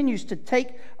Gertrude continues to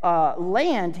take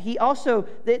land, he also,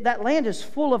 that land is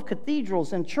full of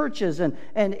cathedrals and churches, and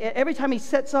every time he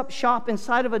sets up shop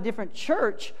inside of a different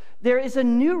church, there is a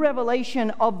new revelation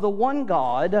of the one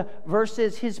God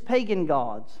versus his pagan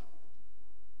gods.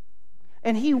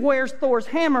 And he wears Thor's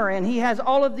hammer, and he has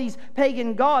all of these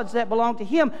pagan gods that belong to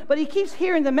him. But he keeps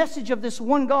hearing the message of this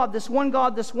one God, this one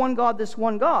God, this one God, this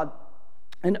one God.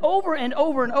 And over and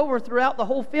over and over throughout the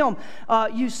whole film,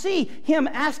 you see him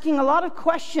asking a lot of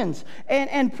questions.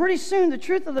 And pretty soon, the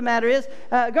truth of the matter is,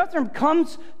 Guthrum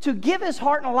comes to give his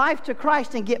heart and life to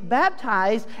Christ and get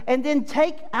baptized and then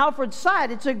take Alfred's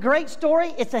side. It's a great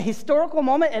story. It's a historical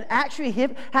moment. It actually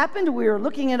happened. We were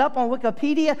looking it up on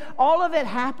Wikipedia. All of it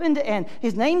happened, and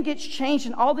his name gets changed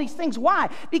and all these things. Why?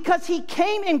 Because he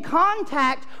came in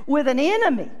contact with an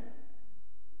enemy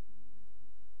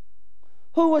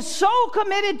who was so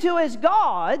committed to his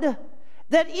God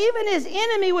that even his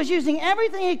enemy was using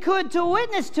everything he could to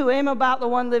witness to him about the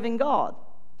one living God,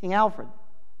 King Alfred.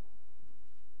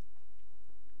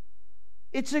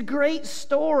 It's a great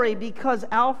story because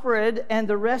Alfred and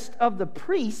the rest of the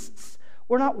priests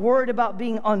were not worried about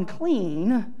being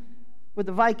unclean with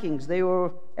the Vikings. They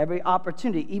were every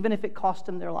opportunity, even if it cost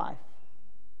them their life.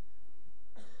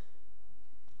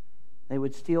 They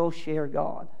would still share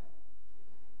God.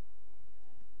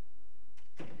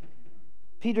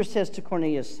 Peter says to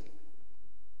Cornelius,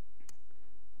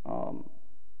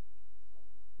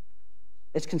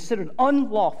 it's considered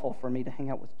unlawful for me to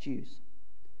hang out with Jews.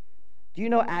 Do you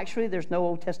know actually there's no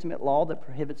Old Testament law that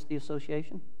prohibits the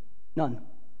association? None.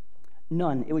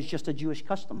 None. It was just a Jewish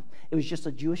custom. It was just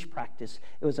a Jewish practice.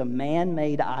 It was a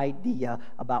man-made idea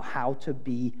about how to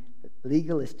be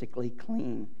legalistically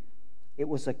clean. It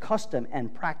was a custom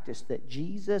and practice that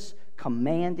Jesus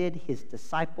commanded his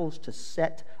disciples to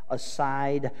set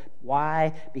aside.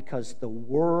 Why? Because the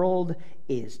world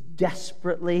is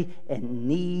desperately in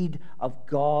need of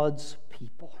God's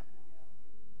people.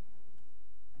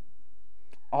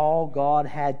 All God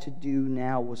had to do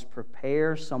now was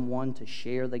prepare someone to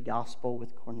share the gospel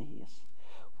with Cornelius.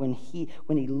 When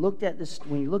you look at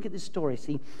this story,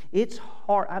 see, it's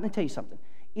hard. I'm going to tell you something.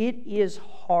 It is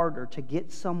harder to get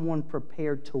someone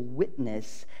prepared to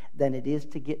witness than it is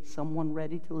to get someone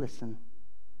ready to listen.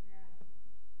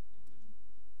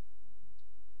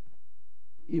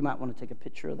 You might want to take a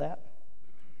picture of that.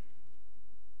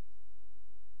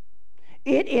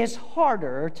 It is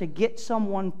harder to get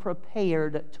someone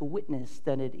prepared to witness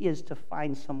than it is to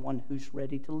find someone who's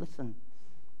ready to listen.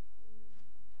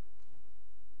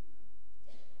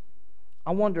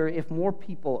 I wonder if more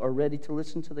people are ready to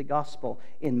listen to the gospel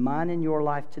in mine and your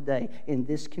life today, in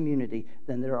this community,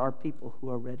 than there are people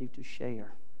who are ready to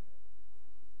share.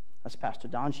 That's Pastor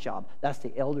Don's job. That's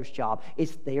the elders' job.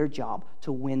 It's their job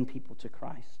to win people to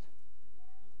Christ.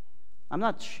 I'm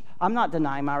not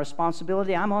denying my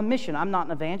responsibility. I'm on mission. I'm not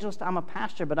an evangelist. I'm a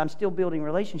pastor, but I'm still building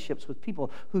relationships with people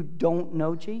who don't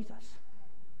know Jesus.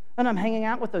 And I'm hanging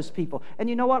out with those people. And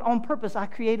you know what? On purpose, I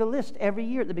create a list every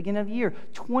year at the beginning of the year.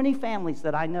 20 families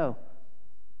that I know.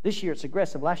 This year it's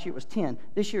aggressive. Last year it was 10.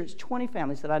 This year it's 20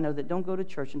 families that I know that don't go to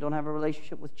church and don't have a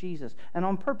relationship with Jesus. And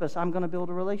on purpose, I'm going to build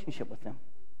a relationship with them.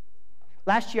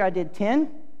 Last year I did 10.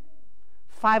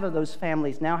 5 of those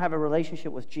families now have a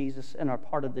relationship with Jesus and are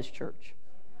part of this church.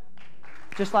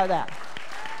 Just like that.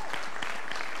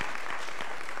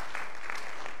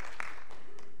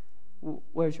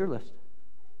 Where's your list?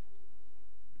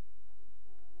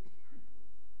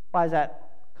 Why is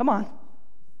that? Come on.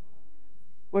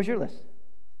 Where's your list?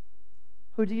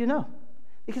 Who do you know?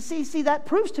 Because see, that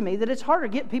proves to me that it's harder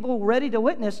to get people ready to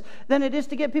witness than it is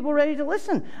to get people ready to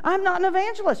listen. I'm not an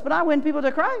evangelist, but I win people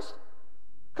to Christ.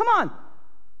 Come on.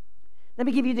 Let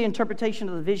me give you the interpretation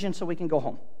of the vision so we can go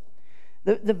home.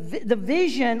 The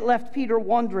vision left Peter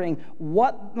wondering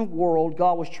what in the world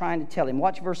God was trying to tell him.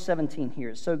 Watch verse 17 here.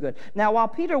 It's so good. Now, while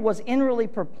Peter was inwardly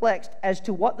perplexed as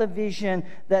to what the vision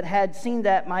that had seen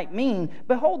that might mean,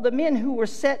 behold, the men who were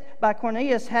set by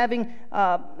Cornelius, having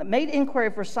made inquiry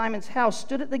for Simon's house,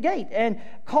 stood at the gate and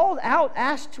called out,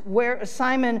 asked where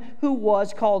Simon, who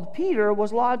was called Peter,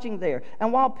 was lodging there.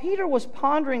 And while Peter was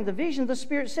pondering the vision, the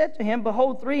Spirit said to him,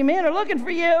 behold, 3 men are looking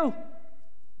for you.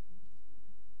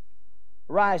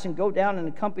 Rise and go down and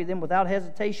accompany them without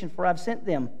hesitation, for I've sent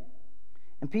them.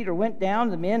 And Peter went down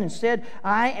to the men and said,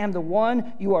 I am the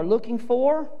one you are looking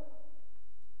for.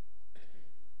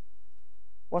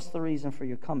 What's the reason for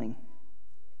your coming?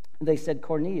 They said,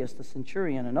 Cornelius, the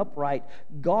centurion, an upright,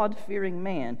 God-fearing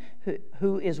man,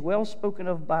 who is well spoken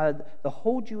of by the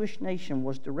whole Jewish nation,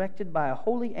 was directed by a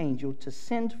holy angel to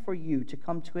send for you to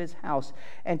come to his house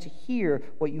and to hear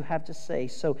what you have to say.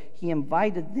 So he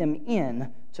invited them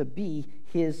in to be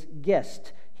his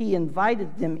guest. He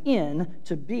invited them in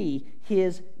to be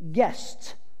his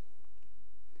guest.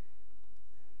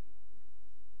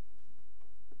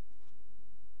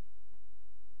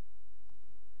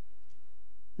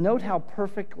 Note how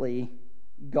perfectly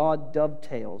God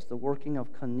dovetails the working in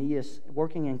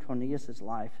Cornelius'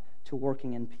 life to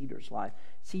working in Peter's life.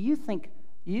 See, you think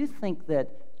that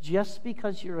just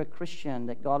because you're a Christian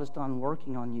that God is done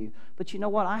working on you. But you know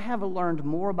what? I have learned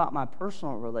more about my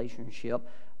personal relationship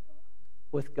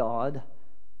with God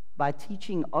by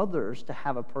teaching others to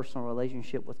have a personal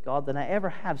relationship with God than I ever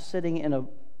have sitting in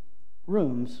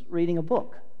rooms reading a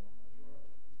book.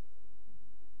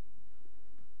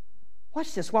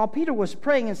 Watch this. While Peter was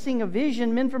praying and seeing a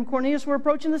vision, men from Cornelius were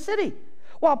approaching the city.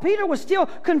 While Peter was still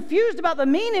confused about the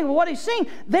meaning of what he's seeing,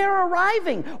 they're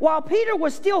arriving. While Peter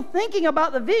was still thinking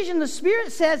about the vision, the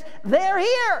Spirit says, they're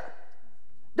here.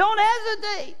 Don't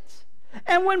hesitate.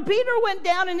 And when Peter went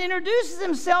down and introduces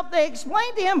himself, they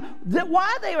explained to him that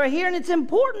why they were here. And it's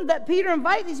important that Peter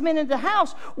invite these men into the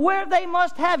house where they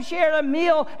must have shared a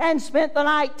meal and spent the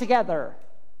night together.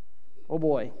 Oh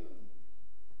boy.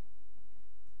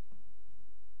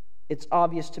 It's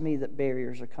obvious to me that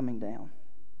barriers are coming down.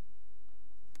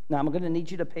 Now, I'm going to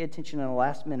need you to pay attention in the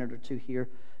last minute or two here,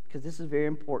 because this is very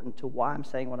important to why I'm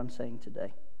saying what I'm saying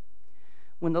today.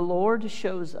 When the Lord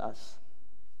shows us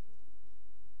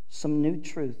some new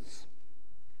truths,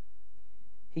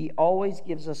 He always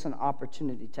gives us an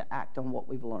opportunity to act on what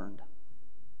we've learned.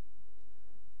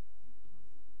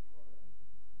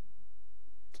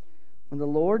 When the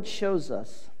Lord shows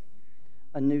us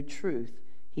a new truth,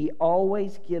 He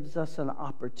always gives us an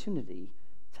opportunity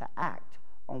to act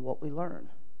on what we learn.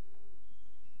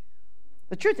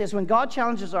 The truth is, when God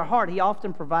challenges our heart, He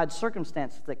often provides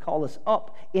circumstances that call us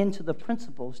up into the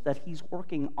principles that He's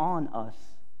working on us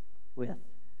with.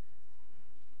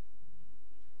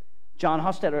 John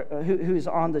Hofstadter, who's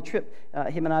on the trip,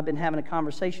 him and I have been having a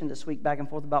conversation this week back and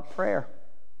forth about prayer,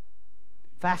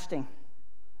 fasting,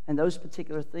 and those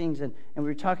particular things. And we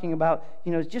were talking about,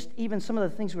 just even some of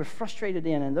the things we're frustrated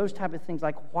in and those type of things,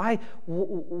 like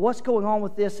what's going on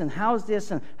with this and how is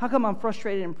this and how come I'm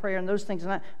frustrated in prayer and those things.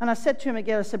 And I said to him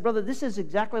again, I said, brother, this is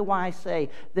exactly why I say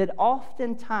that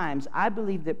oftentimes I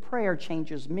believe that prayer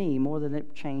changes me more than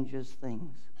it changes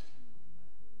things.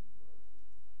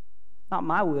 Not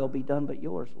my will be done, but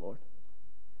yours, Lord.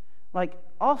 Like,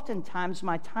 oftentimes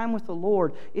my time with the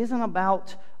Lord isn't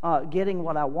about getting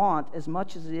what I want as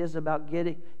much as it is about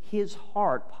getting His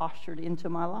heart postured into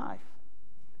my life.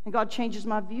 And God changes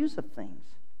my views of things.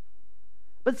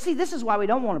 But see, this is why we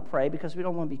don't want to pray, because we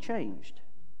don't want to be changed.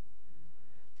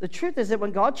 The truth is that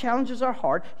when God challenges our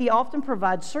heart, He often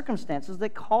provides circumstances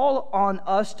that call on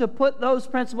us to put those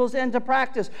principles into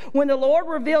practice. When the Lord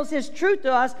reveals His truth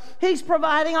to us, He's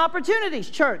providing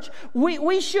opportunities, church.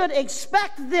 We should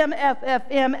expect them,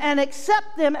 FFM, and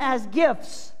accept them as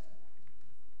gifts.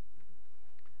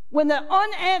 When the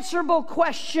unanswerable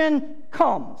question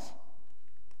comes.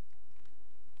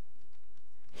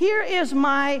 Here is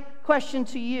my question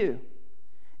to you.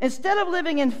 Instead of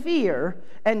living in fear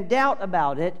and doubt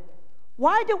about it,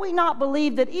 why do we not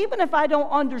believe that even if I don't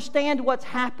understand what's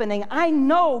happening, I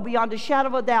know beyond a shadow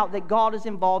of a doubt that God is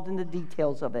involved in the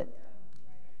details of it?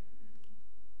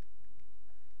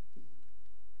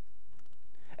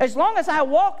 As long as I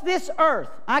walk this earth,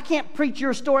 I can't preach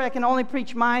your story, I can only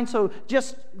preach mine, so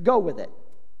just go with it.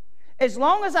 As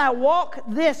long as I walk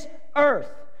this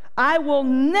earth, I will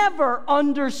never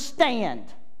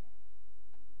understand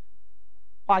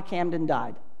why Camden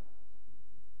died.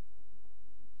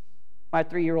 My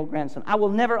 3-year-old grandson. I will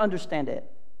never understand it.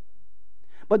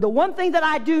 But the one thing that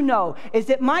I do know is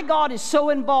that my God is so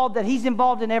involved that He's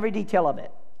involved in every detail of it.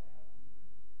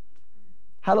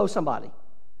 Hello, somebody.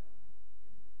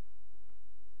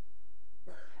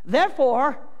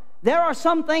 Therefore, there are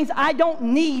some things I don't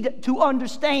need to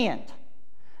understand.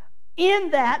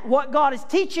 In that, what God is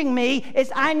teaching me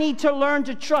is I need to learn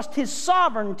to trust His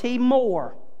sovereignty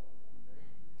more.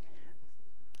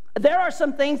 There are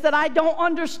some things that I don't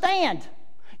understand.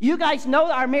 You guys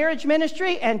know our marriage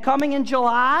ministry, and coming in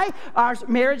July, our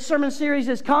marriage sermon series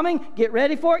is coming. Get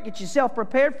ready for it. Get yourself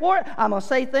prepared for it. I'm going to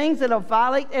say things that will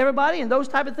violate everybody, and those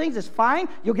type of things. It's fine.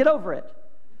 You'll get over it.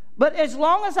 But as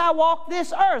long as I walk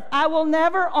this earth, I will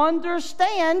never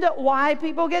understand why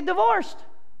people get divorced.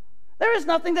 There is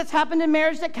nothing that's happened in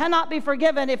marriage that cannot be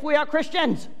forgiven if we are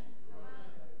Christians.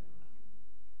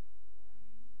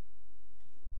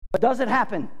 But does it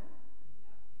happen?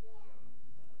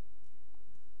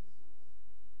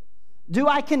 Do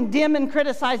I condemn and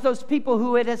criticize those people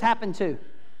who it has happened to?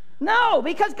 No,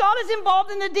 because God is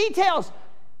involved in the details.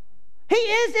 He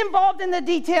is involved in the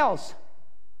details.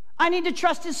 I need to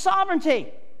trust His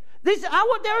sovereignty. There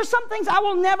are some things I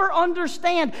will never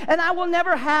understand, and I will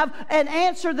never have an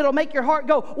answer that will make your heart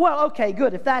go, well, okay,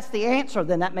 good. If that's the answer,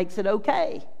 then that makes it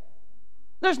okay.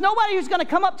 There's nobody who's going to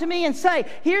come up to me and say,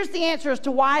 here's the answer as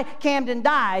to why Camden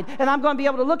died, and I'm going to be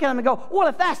able to look at him and go, well,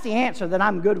 if that's the answer, then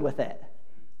I'm good with it.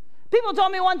 People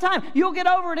told me one time, you'll get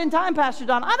over it in time, Pastor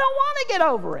Don. I don't want to get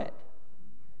over it.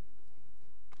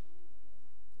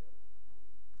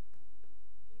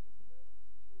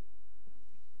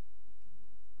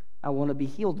 I want to be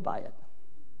healed by it.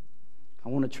 I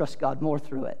want to trust God more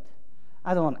through it.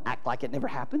 I don't want to act like it never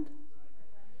happened.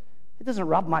 It doesn't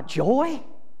rob my joy.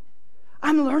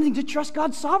 I'm learning to trust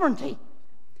God's sovereignty.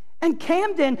 And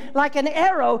Camden, like an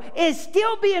arrow, is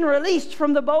still being released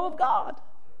from the bow of God.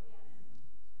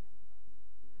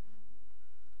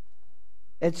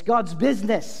 It's God's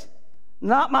business,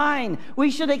 not mine. We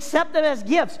should accept them as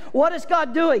gifts. What is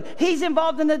God doing? He's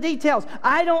involved in the details.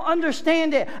 I don't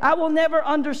understand it. I will never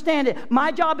understand it.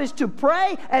 My job is to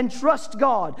pray and trust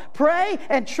God. Pray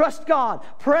and trust God.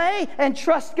 Pray and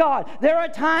trust God. There are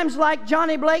times, like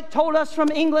Johnny Blake told us from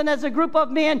England as a group of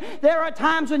men, there are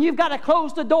times when you've got to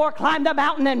close the door, climb the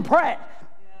mountain, and pray.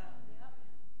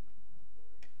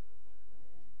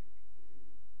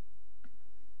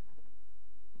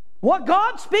 What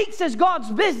God speaks is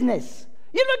God's business.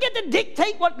 You don't get to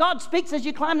dictate what God speaks as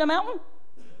you climb the mountain.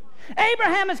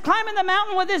 Abraham is climbing the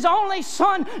mountain with his only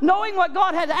son, knowing what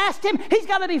God had asked him. He's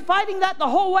got to be fighting that the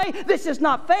whole way. This is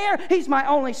not fair. He's my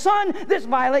only son. This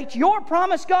violates your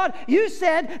promise, God. You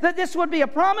said that this would be a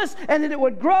promise and that it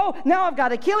would grow. Now I've got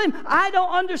to kill him. I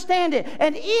don't understand it.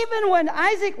 And even when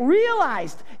Isaac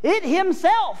realized it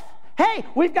himself, hey,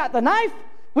 we've got the knife,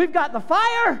 we've got the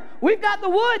fire, we've got the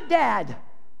wood, Dad.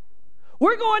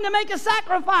 We're going to make a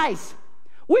sacrifice.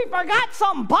 We forgot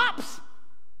something, Pops.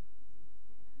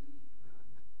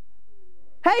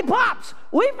 Hey, Pops,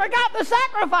 we forgot the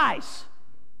sacrifice.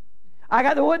 I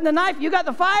got the wood and the knife. You got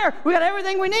the fire. We got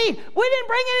everything we need. We didn't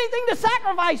bring anything to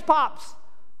sacrifice, Pops.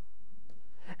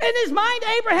 In his mind,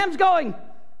 Abraham's going,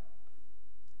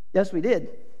 yes, we did.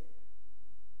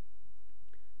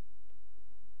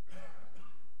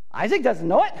 Isaac doesn't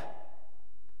know it.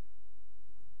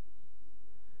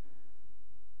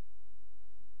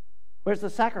 Where's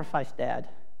the sacrifice, Dad?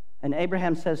 And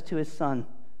Abraham says to his son,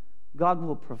 God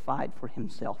will provide for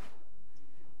himself.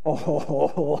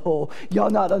 Oh,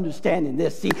 y'all not understanding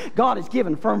this. See, God has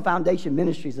given Firm Foundation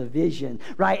Ministries a vision,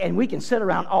 right? And we can sit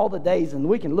around all the days and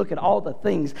we can look at all the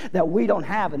things that we don't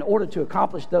have in order to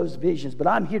accomplish those visions. But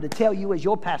I'm here to tell you as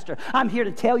your pastor, I'm here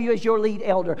to tell you as your lead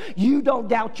elder, you don't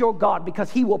doubt your God because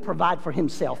He will provide for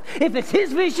Himself. If it's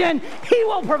His vision, He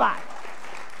will provide.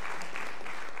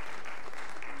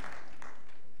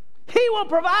 He will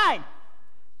provide.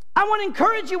 I want to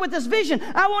encourage you with this vision.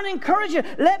 I want to encourage you.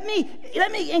 Let me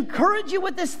encourage you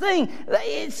with this thing.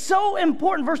 It's so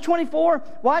important. Verse 24.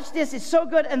 Watch this. It's so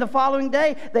good. And the following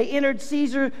day, they entered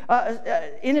Caesarea.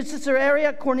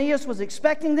 Cornelius was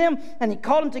expecting them, and he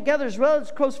called them together as well as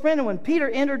his close friend. And when Peter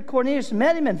entered, Cornelius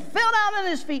met him and fell down on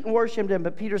his feet and worshipped him.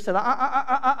 But Peter said,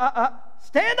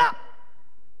 stand up.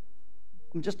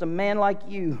 I'm just a man like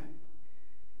you.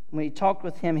 When he talked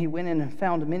with him, he went in and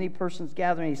found many persons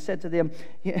gathering. He said to them,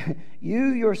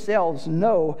 you yourselves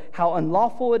know how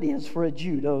unlawful it is for a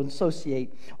Jew to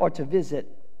associate or to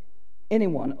visit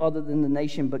anyone other than the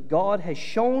nation. But God has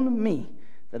shown me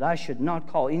that I should not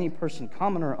call any person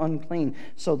common or unclean,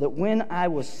 so that when I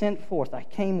was sent forth, I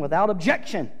came without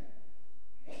objection.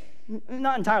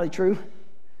 Not entirely true.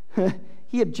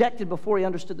 He objected before he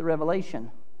understood the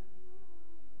revelation.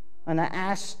 And I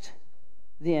asked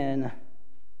then,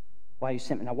 why you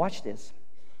sent me. Now watch this.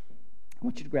 I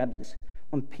want you to grab this.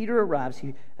 when Peter arrives,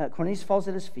 Cornelius falls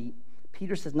at his feet.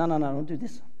 Peter says, no, don't do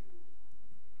this.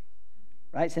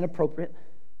 Right? It's inappropriate.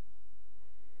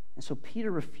 And so Peter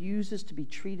refuses to be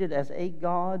treated as a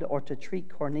god or to treat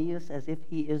Cornelius as if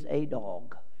he is a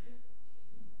dog.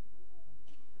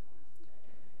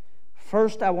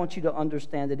 First, I want you to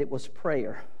understand that it was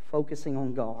prayer, focusing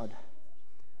on God,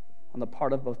 on the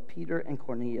part of both Peter and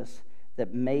Cornelius,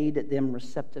 that made them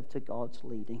receptive to God's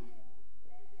leading.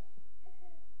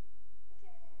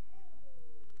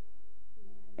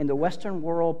 In the Western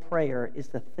world, prayer is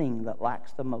the thing that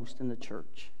lacks the most in the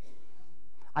church.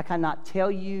 I cannot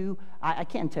tell you, I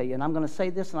can tell you, and I'm going to say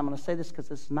this, and I'm going to say this because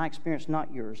this is my experience,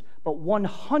 not yours, but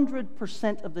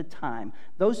 100% of the time,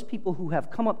 those people who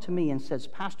have come up to me and says,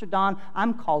 Pastor Don,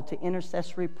 I'm called to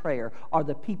intercessory prayer, are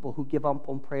the people who give up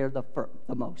on prayer the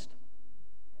most.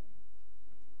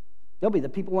 They'll be the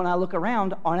people when I look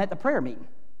around aren't at the prayer meeting.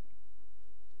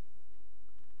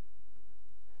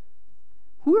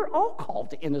 We're all called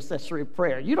to intercessory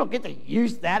prayer. You don't get to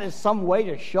use that as some way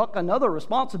to shuck another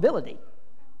responsibility.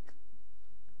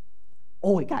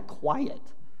 Oh, it got quiet.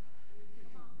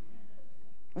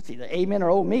 Let's see, the amen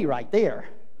or oh me right there.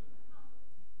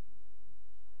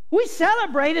 We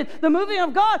celebrated the moving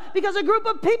of God because a group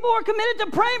of people were committed to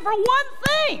praying for one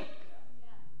thing.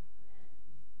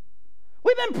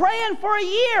 We've been praying for a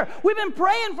year. We've been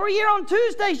praying for a year on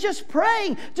Tuesdays, just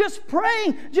praying, just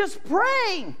praying, just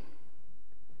praying.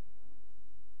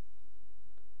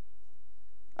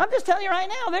 I'm just telling you right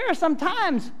now, there are some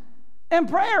times in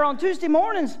prayer on Tuesday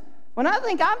mornings when I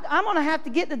think I'm going to have to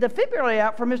get the defibrillator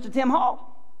out for Mr. Tim Hall.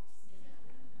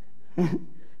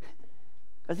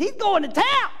 Because he's going to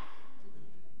town.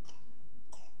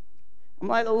 I'm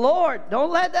like, Lord, don't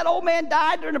let that old man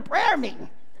die during the prayer meeting.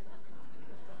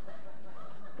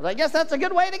 But I guess that's a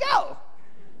good way to go.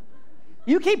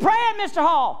 You keep praying, Mr.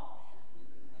 Hall.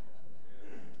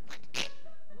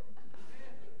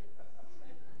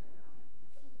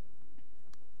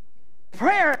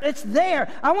 Prayer, it's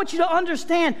there. I want you to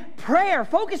understand prayer,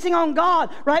 focusing on God,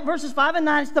 right? Verses 5 and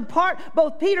 9, it's the part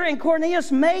both Peter and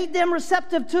Cornelius made them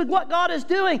receptive to what God is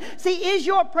doing. See, is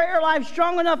your prayer life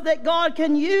strong enough that God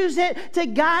can use it to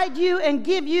guide you and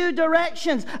give you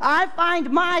directions? I find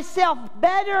myself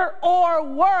better or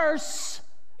worse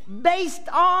based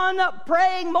on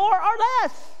praying more or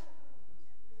less.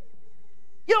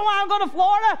 You know why I'm going to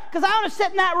Florida? Because I want to sit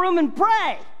in that room and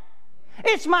pray.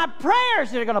 It's my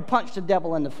prayers that are going to punch the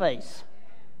devil in the face.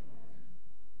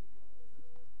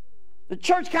 The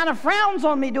church kind of frowns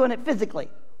on me doing it physically.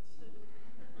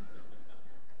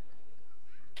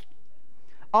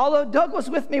 Although Doug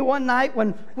was with me one night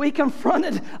when we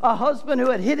confronted a husband who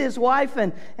had hit his wife,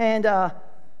 and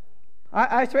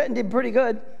I threatened him pretty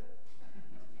good.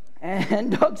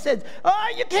 And Doug said,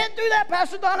 "Oh, you can't do that,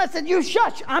 Pastor Don." I said, "You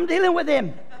shush, I'm dealing with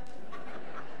him.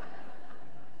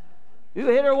 You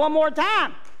hit her one more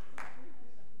time.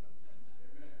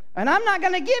 And I'm not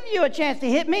going to give you a chance to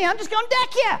hit me. I'm just going to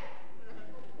deck you.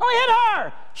 Don't hit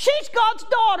her. She's God's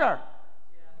daughter.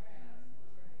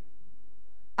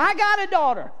 I got a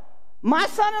daughter. My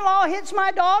son-in-law hits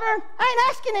my daughter. I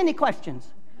ain't asking any questions.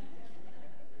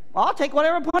 Well, I'll take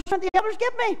whatever punishment the elders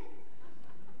give me.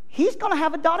 He's going to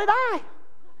have a dotted eye.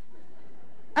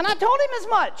 And I told him as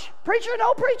much. Preacher,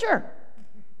 no preacher.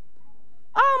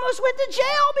 I almost went to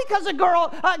jail because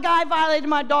a guy violated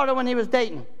my daughter when he was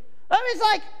dating. I mean, it's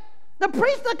like,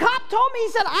 the cop told me, he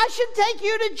said, I should take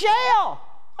you to jail.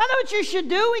 I know what you should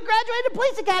do. We graduated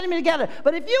police academy together.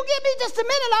 But if you give me just a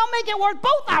minute, I'll make it worth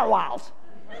both our whiles.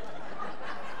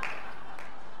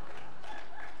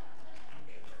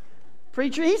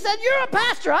 Preacher, he said, you're a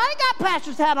pastor. I ain't got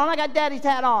pastor's hat on. I got daddy's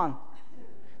hat on.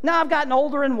 Now I've gotten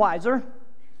older and wiser.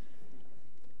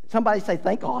 Somebody say,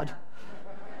 thank God.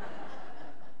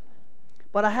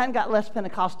 But I hadn't got less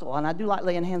Pentecostal, and I do like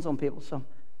laying hands on people, so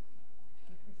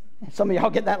some of y'all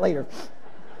get that later.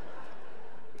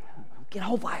 Get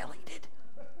all violated.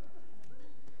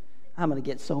 I'm going to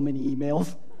get so many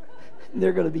emails.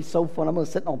 They're going to be so fun. I'm going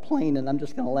to sit on a plane, and I'm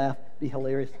just going to laugh. Be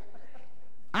hilarious.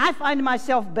 I find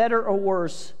myself better or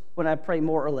worse when I pray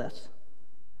more or less.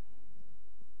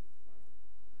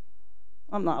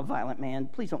 I'm not a violent man.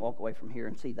 Please don't walk away from here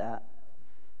and see that.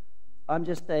 I'm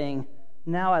just saying,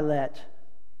 now I let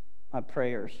my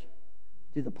prayers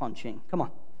do the punching. Come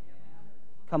on.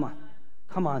 Come on.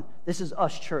 Come on. This is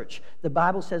us, church. The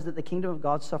Bible says that the kingdom of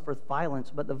God suffereth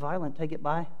violence, but the violent take it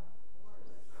by.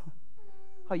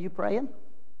 Are you praying?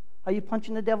 Are you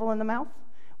punching the devil in the mouth?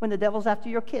 When the devil's after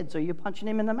your kids, are you punching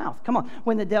him in the mouth? Come on.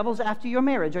 When the devil's after your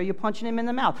marriage, are you punching him in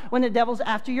the mouth? When the devil's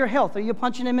after your health, are you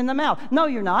punching him in the mouth? No,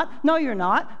 you're not. No, you're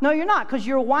not. No, you're not, because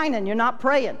you're whining. You're not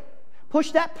praying.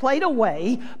 Push that plate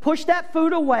away. Push that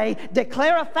food away.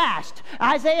 Declare a fast.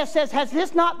 Isaiah says, has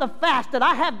this not the fast that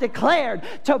I have declared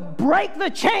to break the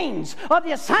chains of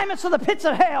the assignments of the pits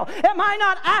of hell? Am I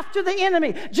not after the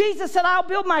enemy? Jesus said, I'll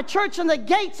build my church and the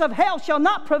gates of hell shall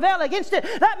not prevail against it.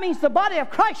 That means the body of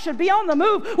Christ should be on the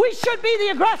move. We should be the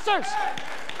aggressors.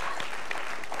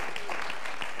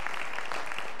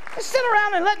 Sit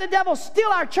around and let the devil steal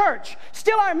our church,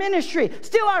 steal our ministry,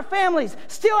 steal our families,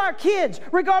 steal our kids.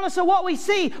 Regardless of what we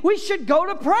see, we should go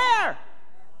to prayer.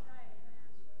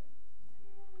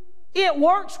 It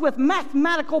works with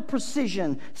mathematical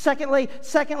precision. Secondly,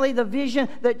 the vision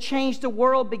that changed the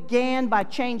world began by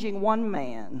changing one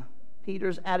man.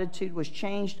 Peter's attitude was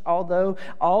changed, although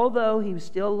he was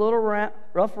still a little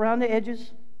rough around the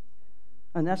edges,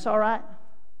 and that's all right.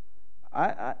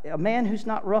 A man who's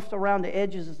not roughed around the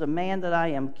edges is a man that I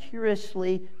am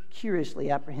curiously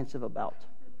apprehensive about.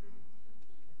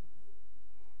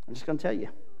 I'm just going to tell you.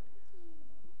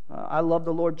 I love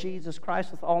the Lord Jesus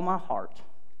Christ with all my heart.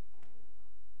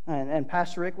 And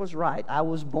Pastor Rick was right. I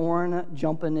was born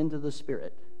jumping into the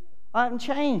Spirit. I haven't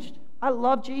changed. I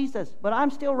love Jesus, but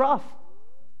I'm still rough.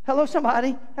 Hello,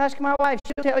 somebody. Ask my wife.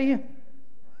 She'll tell you.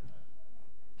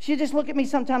 She just look at me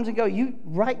sometimes and go,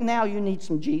 right now you need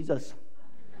some Jesus.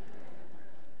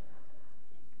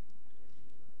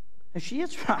 And she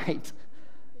is right.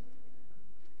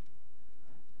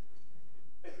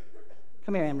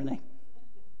 Come here, Anne Renee.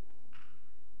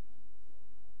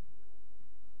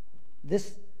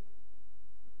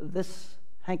 This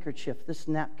handkerchief, this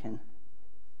napkin,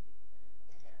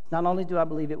 not only do I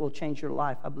believe it will change your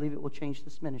life, I believe it will change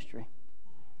this ministry.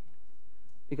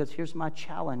 Because here's my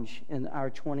challenge in our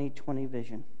 2020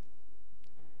 vision.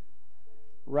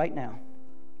 Right now,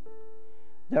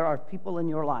 there are people in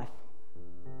your life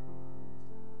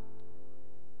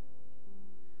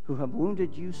who have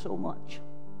wounded you so much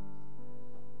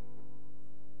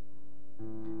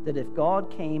that if God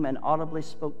came and audibly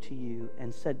spoke to you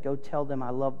and said, go tell them I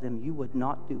love them, you would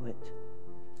not do it.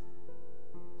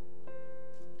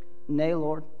 Nay,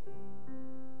 Lord,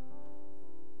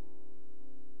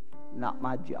 not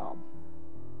my job.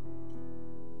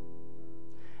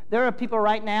 There are people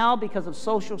right now, because of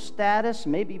social status,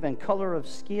 maybe even color of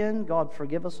skin, God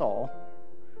forgive us all.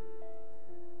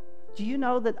 Do you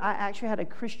know that I actually had a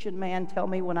Christian man tell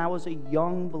me when I was a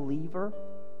young believer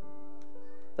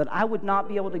that I would not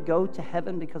be able to go to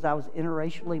heaven because I was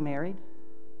interracially married?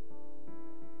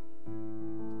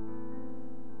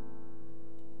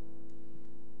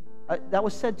 That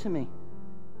was said to me.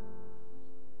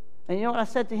 And you know what I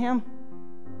said to him?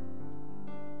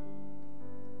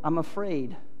 I'm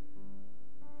afraid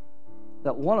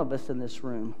that one of us in this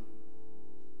room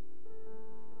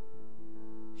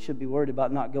should be worried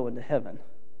about not going to heaven,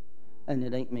 and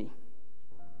it ain't me.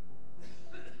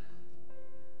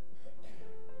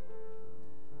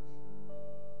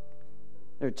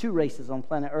 There are two races on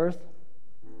planet Earth.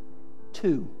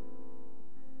 Two.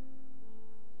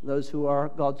 Those who are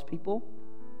God's people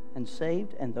and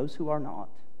saved, and those who are not.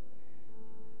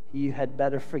 You had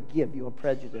better forgive your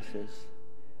prejudices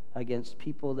against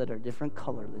people that are different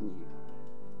color than you.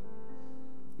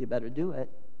 You better do it.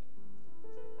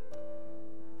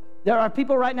 There are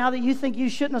people right now that you think you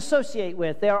shouldn't associate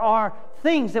with. There are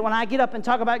things that when I get up and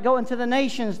talk about going to the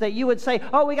nations that you would say,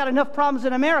 oh, we got enough problems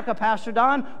in America, Pastor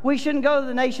Don. We shouldn't go to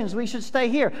the nations. We should stay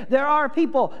here. There are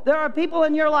people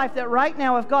in your life that right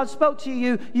now, if God spoke to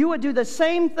you, you would do the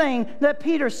same thing that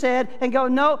Peter said and go,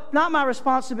 no, not my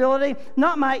responsibility,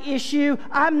 not my issue.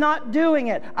 I'm not doing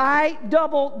it. I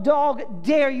double dog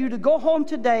dare you to go home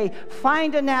today,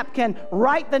 find a napkin,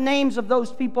 write the names of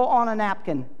those people on a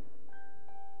napkin.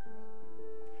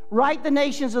 Write the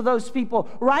nations of those people.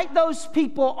 Write those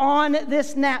people on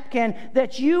this napkin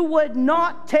that you would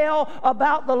not tell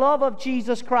about the love of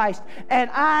Jesus Christ. And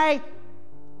I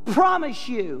promise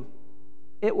you,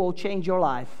 it will change your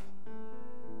life.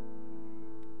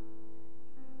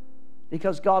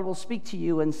 Because God will speak to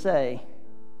you and say,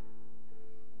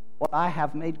 what I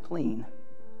have made clean,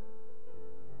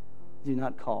 do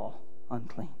not call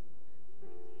unclean.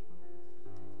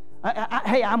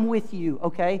 Hey, I'm with you,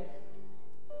 okay?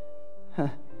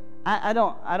 I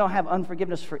don't have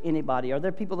unforgiveness for anybody. Are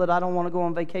there people that I don't want to go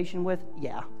on vacation with?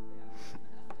 Yeah.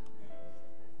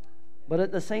 But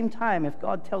at the same time, if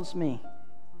God tells me,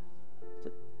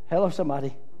 hello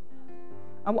somebody,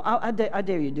 I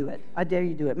dare you do it. I dare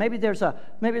you do it. Maybe there's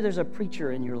a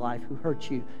preacher in your life who hurt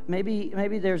you.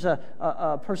 Maybe there's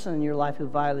a person in your life who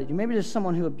violated you. Maybe there's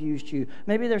someone who abused you.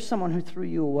 Maybe there's someone who threw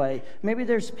you away. Maybe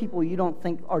there's people you don't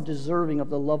think are deserving of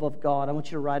the love of God. I want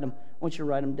you to write them. I want you to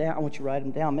write them down. I want you to write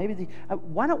them down.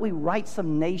 Why don't we write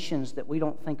some nations that we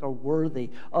don't think are worthy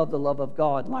of the love of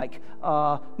God, like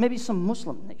maybe some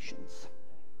Muslim nations?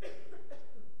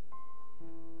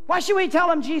 Why should we tell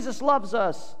them Jesus loves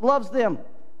us, loves them?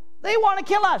 They want to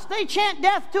kill us. They chant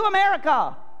death to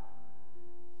America.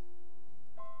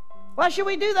 Why should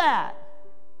we do that?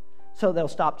 So they'll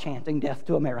stop chanting death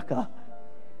to America.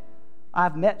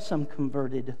 I've met some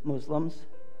converted Muslims.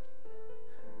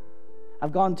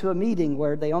 I've gone to a meeting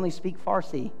where they only speak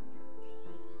Farsi.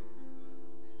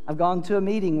 I've gone to a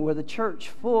meeting where the church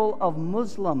full of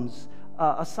Muslims,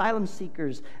 asylum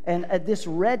seekers, and this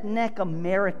redneck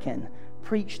American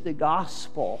preached the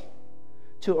gospel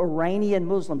to Iranian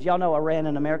Muslims. Y'all know Iran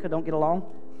and America don't get along?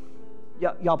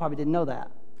 Y'all probably didn't know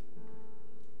that.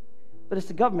 But it's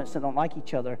the governments that don't like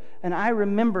each other. And I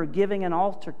remember giving an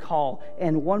altar call,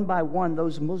 and one by one,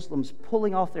 those Muslims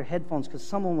pulling off their headphones because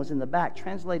someone was in the back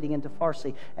translating into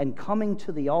Farsi and coming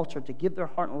to the altar to give their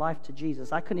heart and life to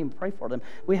Jesus. I couldn't even pray for them.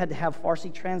 We had to have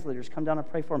Farsi translators come down and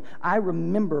pray for them. I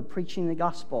remember preaching the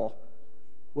gospel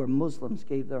where Muslims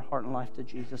gave their heart and life to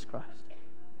Jesus Christ.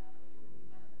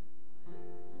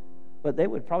 But they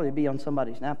would probably be on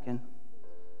somebody's napkin.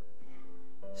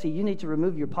 See, you need to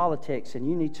remove your politics and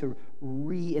you need to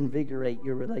reinvigorate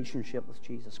your relationship with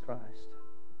Jesus Christ.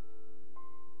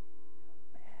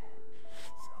 Man,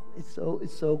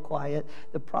 it's so quiet.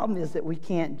 The problem is that we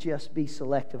can't just be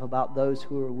selective about those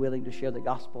who are willing to share the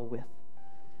gospel with.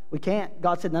 We can't.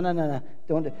 God said, no.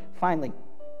 Don't do it. Finally,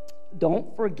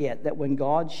 don't forget that when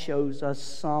God shows us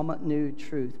some new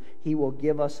truth, He will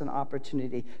give us an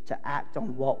opportunity to act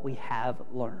on what we have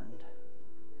learned.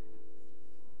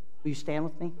 Will you stand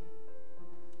with me?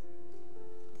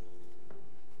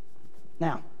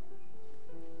 Now,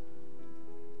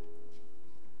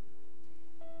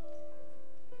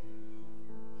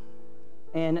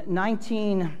 in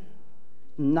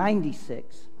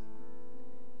 1996,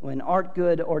 when Art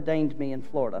Good ordained me in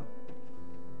Florida,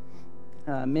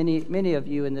 many of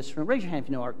you in this room, raise your hand if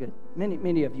you know Art Good.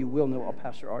 Many of you will know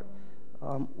Pastor Art.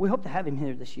 We hope to have him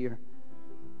here this year.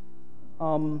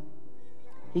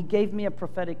 He gave me a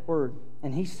prophetic word,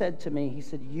 and he said to me,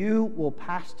 you will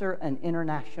pastor an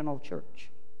international church.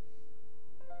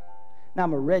 Now,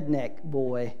 I'm a redneck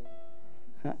boy.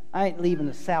 I ain't leaving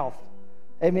the South.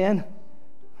 Amen?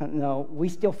 No, we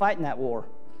still fighting that war.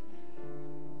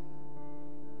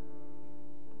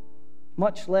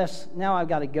 Much less, now I've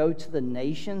got to go to the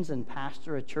nations and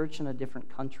pastor a church in a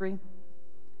different country.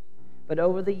 But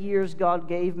over the years, God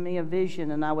gave me a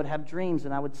vision, and I would have dreams,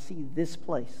 and I would see this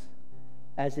place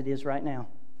as it is right now.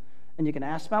 And you can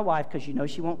ask my wife, because you know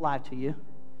she won't lie to you.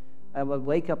 I would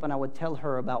wake up and I would tell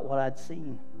her about what I'd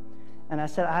seen. And I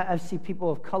said, I see people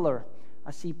of color.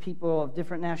 I see people of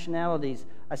different nationalities.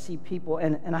 I see people,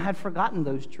 and I had forgotten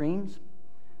those dreams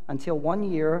until one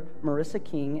year, Marissa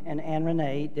King and Ann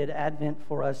Renee did Advent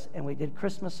for us, and we did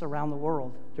Christmas around the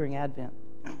world during Advent.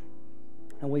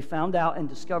 And we found out and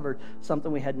discovered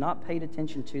something we had not paid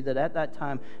attention to, that at that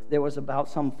time there was about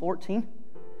some 14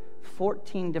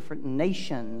 different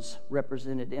nations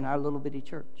represented in our little bitty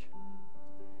church.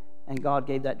 And God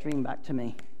gave that dream back to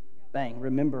me. Bang,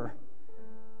 remember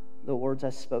the words I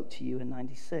spoke to you in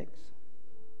 96.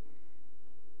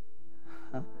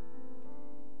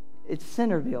 It's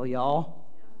Centerville, y'all.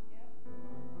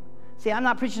 See, I'm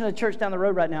not preaching to a church down the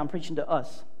road right now. I'm preaching to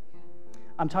us.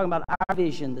 I'm talking about our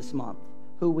vision this month,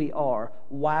 who we are,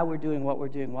 why we're doing what we're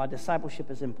doing, why discipleship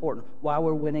is important, why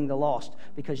we're winning the lost,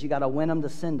 because you got to win them to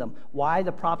send them, why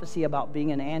the prophecy about being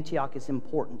in Antioch is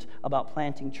important, about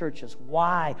planting churches,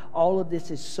 why all of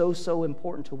this is so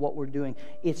important to what we're doing.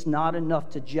 It's not enough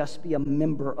to just be a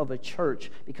member of a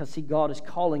church, because, see, God is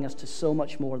calling us to so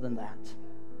much more than that.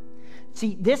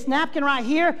 See, this napkin right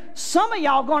here, some of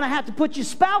y'all going to have to put your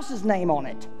spouse's name on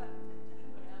it.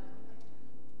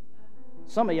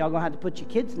 Some of y'all going to have to put your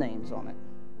kids' names on it.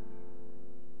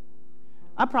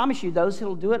 I promise you, those who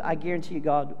will do it, I guarantee you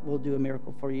God will do a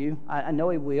miracle for you. I know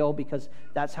He will, because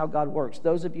that's how God works.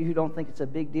 Those of you who don't think it's a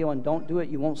big deal and don't do it,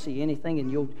 you won't see anything, and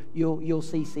you'll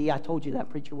see, I told you that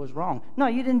preacher was wrong. No,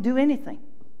 you didn't do anything.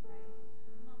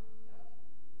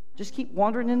 Just keep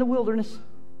wandering in the wilderness.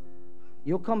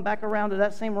 You'll come back around to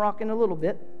that same rock in a little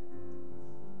bit.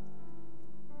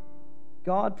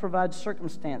 God provides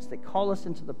circumstance that call us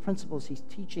into the principles He's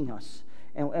teaching us.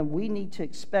 And we need to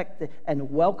expect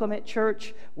and welcome at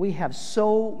church. We have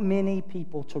so many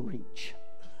people to reach.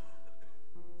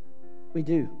 We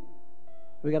do.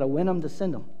 We got to win them to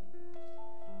send them.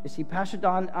 You see, Pastor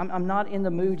Don, I'm not in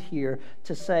the mood here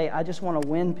to say I just want to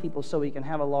win people so we can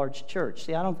have a large church.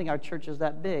 See, I don't think our church is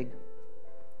that big.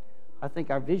 I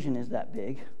think our vision is that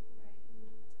big.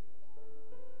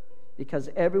 Because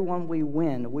everyone we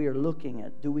win, we are looking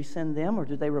at, do we send them or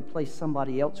do they replace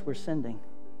somebody else we're sending?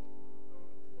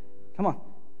 Come on.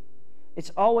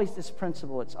 It's always this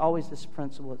principle. It's always this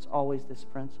principle. It's always this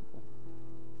principle.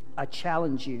 I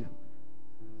challenge you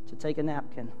to take a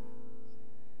napkin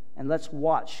and let's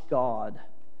watch God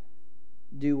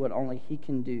do what only He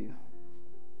can do.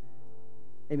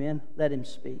 Amen? Let Him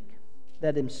speak.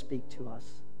 Let Him speak to us.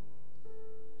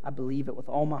 I believe it with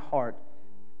all my heart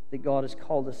that God has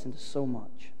called us into so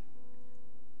much.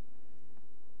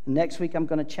 Next week, I'm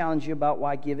going to challenge you about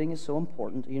why giving is so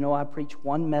important. You know, I preach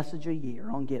one message a year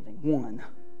on giving. One.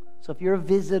 So if you're a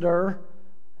visitor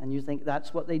and you think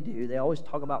that's what they do, they always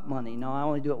talk about money. No, I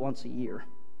only do it once a year.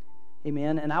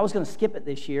 Amen. And I was going to skip it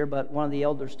this year, but one of the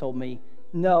elders told me,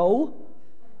 no.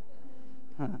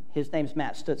 His name's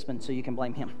Matt Stutzman, so you can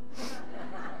blame him.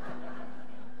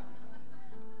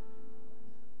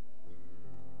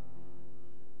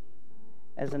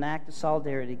 As an act of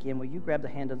solidarity, again, will you grab the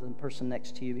hand of the person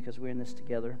next to you because we're in this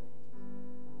together?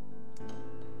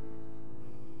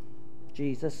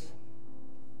 Jesus,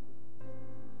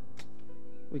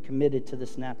 we committed to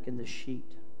this napkin, this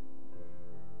sheet.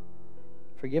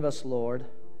 Forgive us, Lord,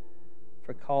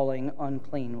 for calling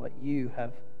unclean what you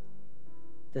have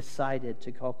decided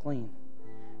to call clean.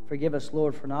 Forgive us,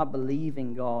 Lord, for not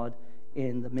believing, God,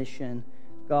 in the mission.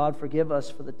 God, forgive us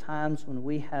for the times when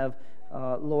we have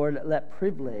Lord, let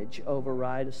privilege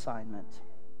override assignment.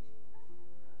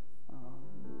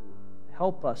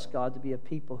 Help us, God, to be a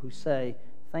people who say,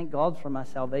 thank God for my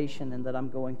salvation and that I'm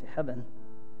going to heaven.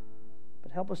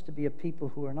 But help us to be a people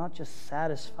who are not just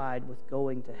satisfied with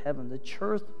going to heaven. The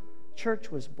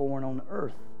church was born on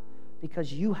earth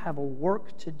because you have a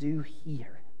work to do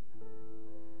here.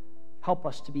 Help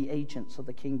us to be agents of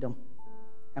the kingdom,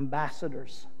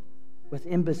 ambassadors with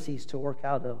embassies to work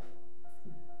out of.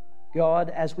 God,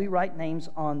 as we write names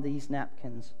on these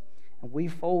napkins and we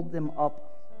fold them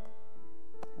up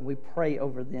and we pray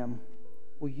over them,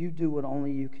 will you do what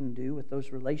only you can do with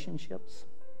those relationships?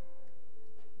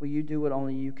 Will you do what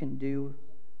only you can do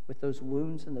with those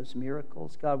wounds and those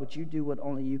miracles? God, would you do what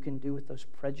only you can do with those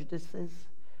prejudices?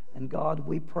 And God,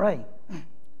 we pray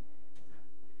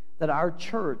that our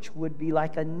church would be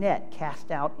like a net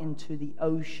cast out into the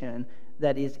ocean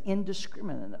that is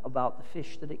indiscriminate about the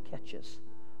fish that it catches.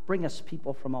 Bring us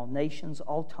people from all nations,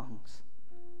 all tongues,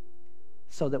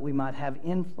 so that we might have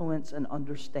influence and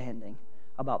understanding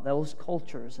about those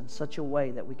cultures in such a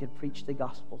way that we could preach the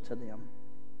gospel to them.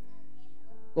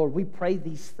 Lord, we pray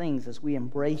these things as we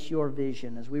embrace your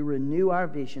vision, as we renew our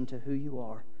vision to who you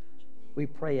are. We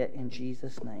pray it in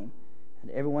Jesus' name.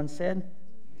 And everyone said,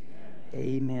 Amen.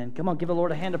 Amen. Come on, give the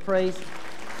Lord a hand of praise.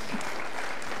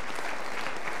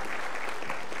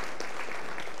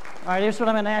 All right, here's what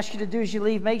I'm going to ask you to do as you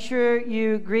leave. Make sure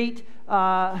you greet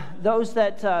those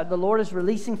that the Lord is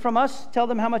releasing from us. Tell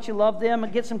them how much you love them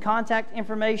and get some contact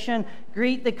information.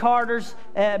 Greet the Carters.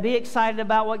 Be excited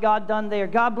about what God done there.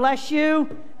 God bless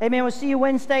you. Amen. We'll see you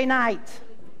Wednesday night.